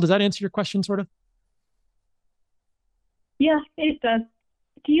that helpful? Does that answer your question, sort of? Yeah, it does.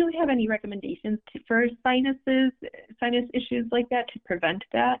 Do you have any recommendations for sinus issues like that to prevent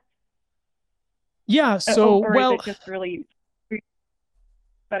that? Yeah. So, or well, is it just really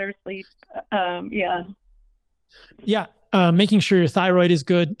better sleep? Yeah. Yeah. Making sure your thyroid is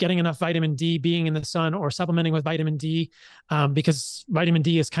good, getting enough vitamin D, being in the sun, or supplementing with vitamin D, because vitamin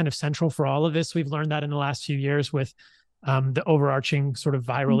D is kind of central for all of this. We've learned that in the last few years with the overarching sort of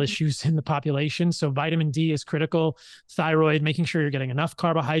viral issues in the population. So vitamin D is critical. Thyroid, making sure you're getting enough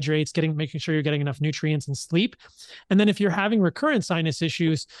carbohydrates, making sure you're getting enough nutrients and sleep. And then if you're having recurrent sinus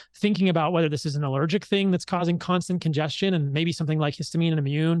issues, thinking about whether this is an allergic thing that's causing constant congestion, and maybe something like histamine and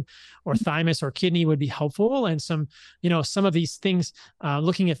immune or thymus or kidney would be helpful. And some of these things,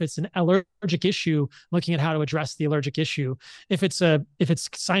 looking if it's an allergic issue, looking at how to address the allergic issue. If it's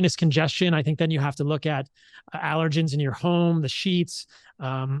sinus congestion, I think then you have to look at allergens in your home, the sheets,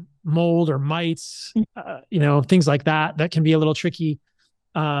 mold or mites, things like that can be a little tricky.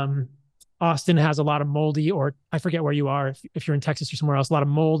 Austin has a lot of moldy, or I forget where you are, if you're in Texas or somewhere else, a lot of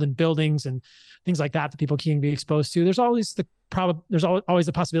mold in buildings and things like that people can be exposed to. There's always the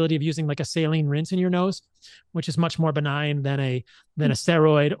possibility of using like a saline rinse in your nose, which is much more benign than a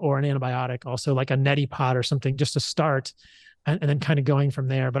steroid or an antibiotic. Also like a neti pot or something, just to start, and then kind of going from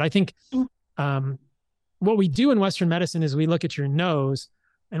there. But I think what we do in Western medicine is we look at your nose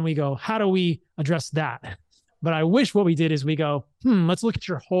and we go, how do we address that? But I wish what we did is we go, let's look at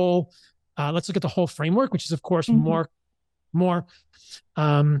your whole, let's look at the whole framework, which is of course more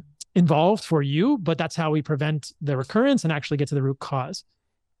involved for you, but that's how we prevent the recurrence and actually get to the root cause.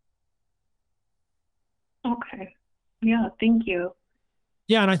 Okay. Yeah. Thank you.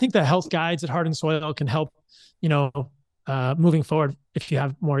 Yeah. And I think the health guides at Heart and Soil can help, moving forward. If you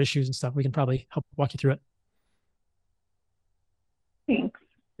have more issues and stuff, we can probably help walk you through it. Thanks.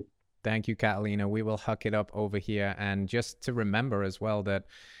 Thank you, Catalina. We will huck it up over here. And just to remember as well that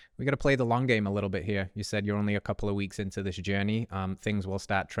we got to play the long game a little bit here. You said you're only a couple of weeks into this journey. Things will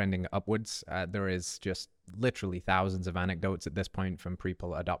start trending upwards. There is just literally thousands of anecdotes at this point from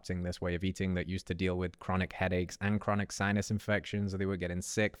people adopting this way of eating that used to deal with chronic headaches and chronic sinus infections. They were getting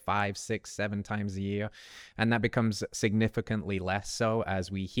sick 5, 6, 7 times a year. And that becomes significantly less so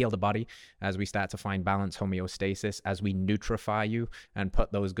as we heal the body, as we start to find balance, homeostasis, as we nutrify you and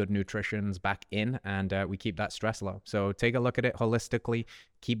put those good nutritions back in, and we keep that stress low. So take a look at it holistically.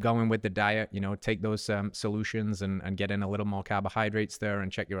 Keep going with the diet, take those solutions and get in a little more carbohydrates there,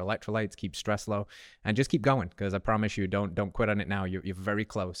 and check your electrolytes, keep stress low, and just keep going, because I promise you, don't quit on it now. You're very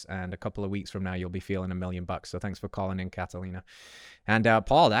close, and a couple of weeks from now, you'll be feeling $1 million. So thanks for calling in, Catalina. And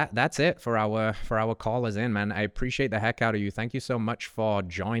Paul, that's it for our callers in, man. I appreciate the heck out of you. Thank you so much for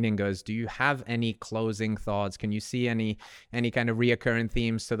joining us. Do you have any closing thoughts? Can you see any kind of reoccurring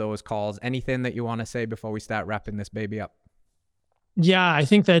themes to those calls? Anything that you want to say before we start wrapping this baby up? Yeah, I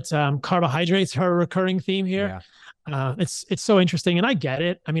think that carbohydrates are a recurring theme here. Yeah. It's so interesting, and I get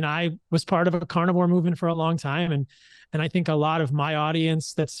it. I mean, I was part of a carnivore movement for a long time, and I think a lot of my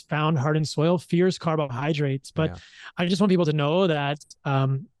audience that's found Heart and Soil fears carbohydrates. But I just want people to know that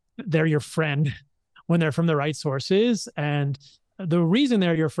they're your friend when they're from the right sources, and the reason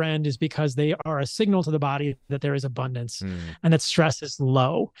they're your friend is because they are a signal to the body that there is abundance and that stress is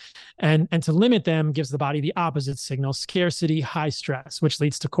low. And to limit them gives the body the opposite signal: scarcity, high stress, which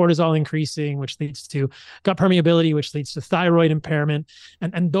leads to cortisol increasing, which leads to gut permeability, which leads to thyroid impairment.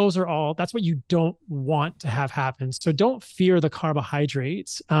 And those are all, that's what you don't want to have happen. So don't fear the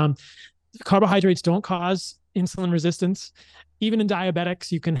carbohydrates. Carbohydrates don't cause insulin resistance. Even in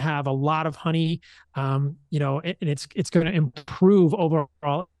diabetics, you can have a lot of honey, and it's going to improve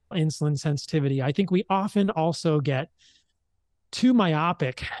overall insulin sensitivity. I think we often also get too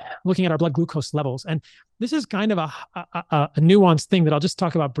myopic looking at our blood glucose levels. And this is kind of a nuanced thing that I'll just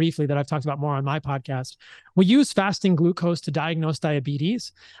talk about briefly, that I've talked about more on my podcast. We use fasting glucose to diagnose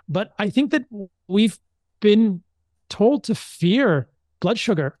diabetes, but I think that we've been told to fear blood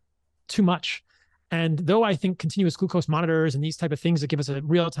sugar too much. And though I think continuous glucose monitors and these type of things that give us a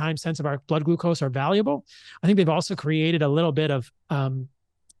real-time sense of our blood glucose are valuable, I think they've also created a little bit of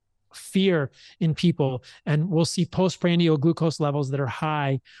fear in people. And we'll see postprandial glucose levels that are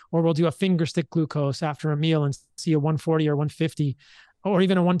high, or we'll do a finger stick glucose after a meal and see a 140 or 150 or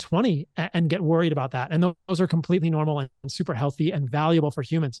even a 120 and get worried about that. And those are completely normal and super healthy and valuable for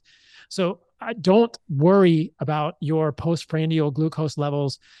humans. So don't worry about your postprandial glucose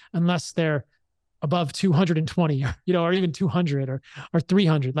levels unless they're above 220, or even 200 or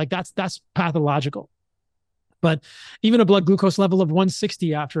 300. Like that's pathological. But even a blood glucose level of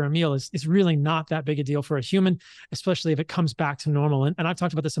 160 after a meal is really not that big a deal for a human, especially if it comes back to normal. And I've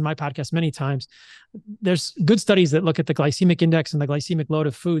talked about this in my podcast many times. There's good studies that look at the glycemic index and the glycemic load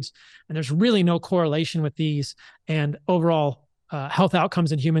of foods, and there's really no correlation with these and overall health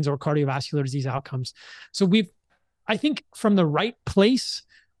outcomes in humans or cardiovascular disease outcomes. So I think from the right place,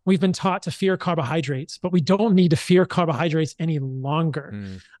 we've been taught to fear carbohydrates, but we don't need to fear carbohydrates any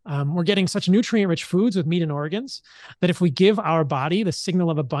longer. We're getting such nutrient-rich foods with meat and organs that if we give our body the signal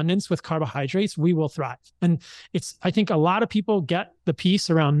of abundance with carbohydrates, we will thrive. And I think a lot of people get the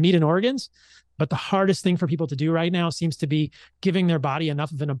piece around meat and organs, but the hardest thing for people to do right now seems to be giving their body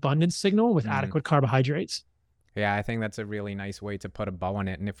enough of an abundance signal with adequate carbohydrates. Yeah, I think that's a really nice way to put a bow on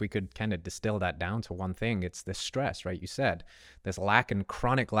it. And if we could kind of distill that down to one thing, it's the stress, right? You said this lack and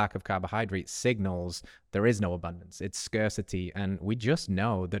chronic lack of carbohydrate signals there is no abundance. It's scarcity. And we just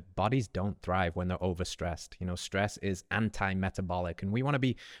know that bodies don't thrive when they're overstressed. Stress is anti-metabolic, and we want to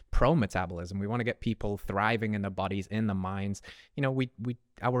be pro-metabolism. We want to get people thriving in their bodies, in their minds.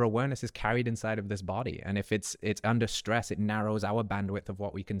 Our awareness is carried inside of this body. And if it's under stress, it narrows our bandwidth of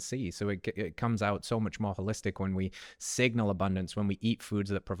what we can see. So it comes out so much more holistic when we signal abundance, when we eat foods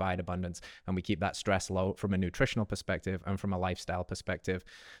that provide abundance, and we keep that stress low from a nutritional perspective and from a lifestyle perspective.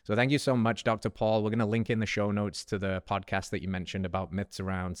 So thank you so much, Dr. Paul. We're going to link in the show notes to the podcast that you mentioned about myths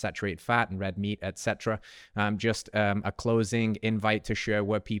around saturated fat and red meat, etc. Just a closing invite to share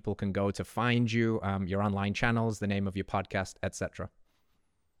where people can go to find you, your online channels, the name of your podcast, etc.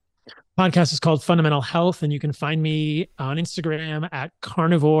 Podcast is called Fundamental Health, and you can find me on Instagram at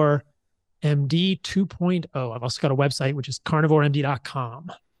Carnivore MD 2.0. I've also got a website, which is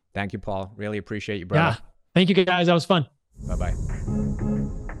carnivoremd.com. Thank you, Paul. Really appreciate you, brother. Yeah. Thank you, guys. That was fun. Bye-bye.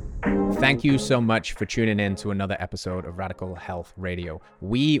 Thank you so much for tuning in to another episode of Radical Health Radio.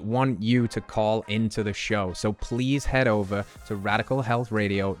 We want you to call into the show, so please head over to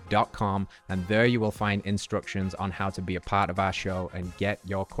radicalhealthradio.com, and there you will find instructions on how to be a part of our show and get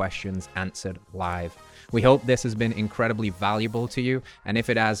your questions answered live. We hope this has been incredibly valuable to you, and if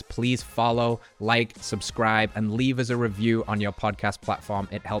it has, please follow, like, subscribe, and leave us a review on your podcast platform.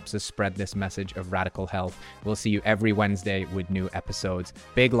 It helps us spread this message of radical health. We'll see you every Wednesday with new episodes.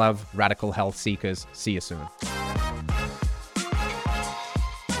 Big love, Radical Health Seekers. See you soon.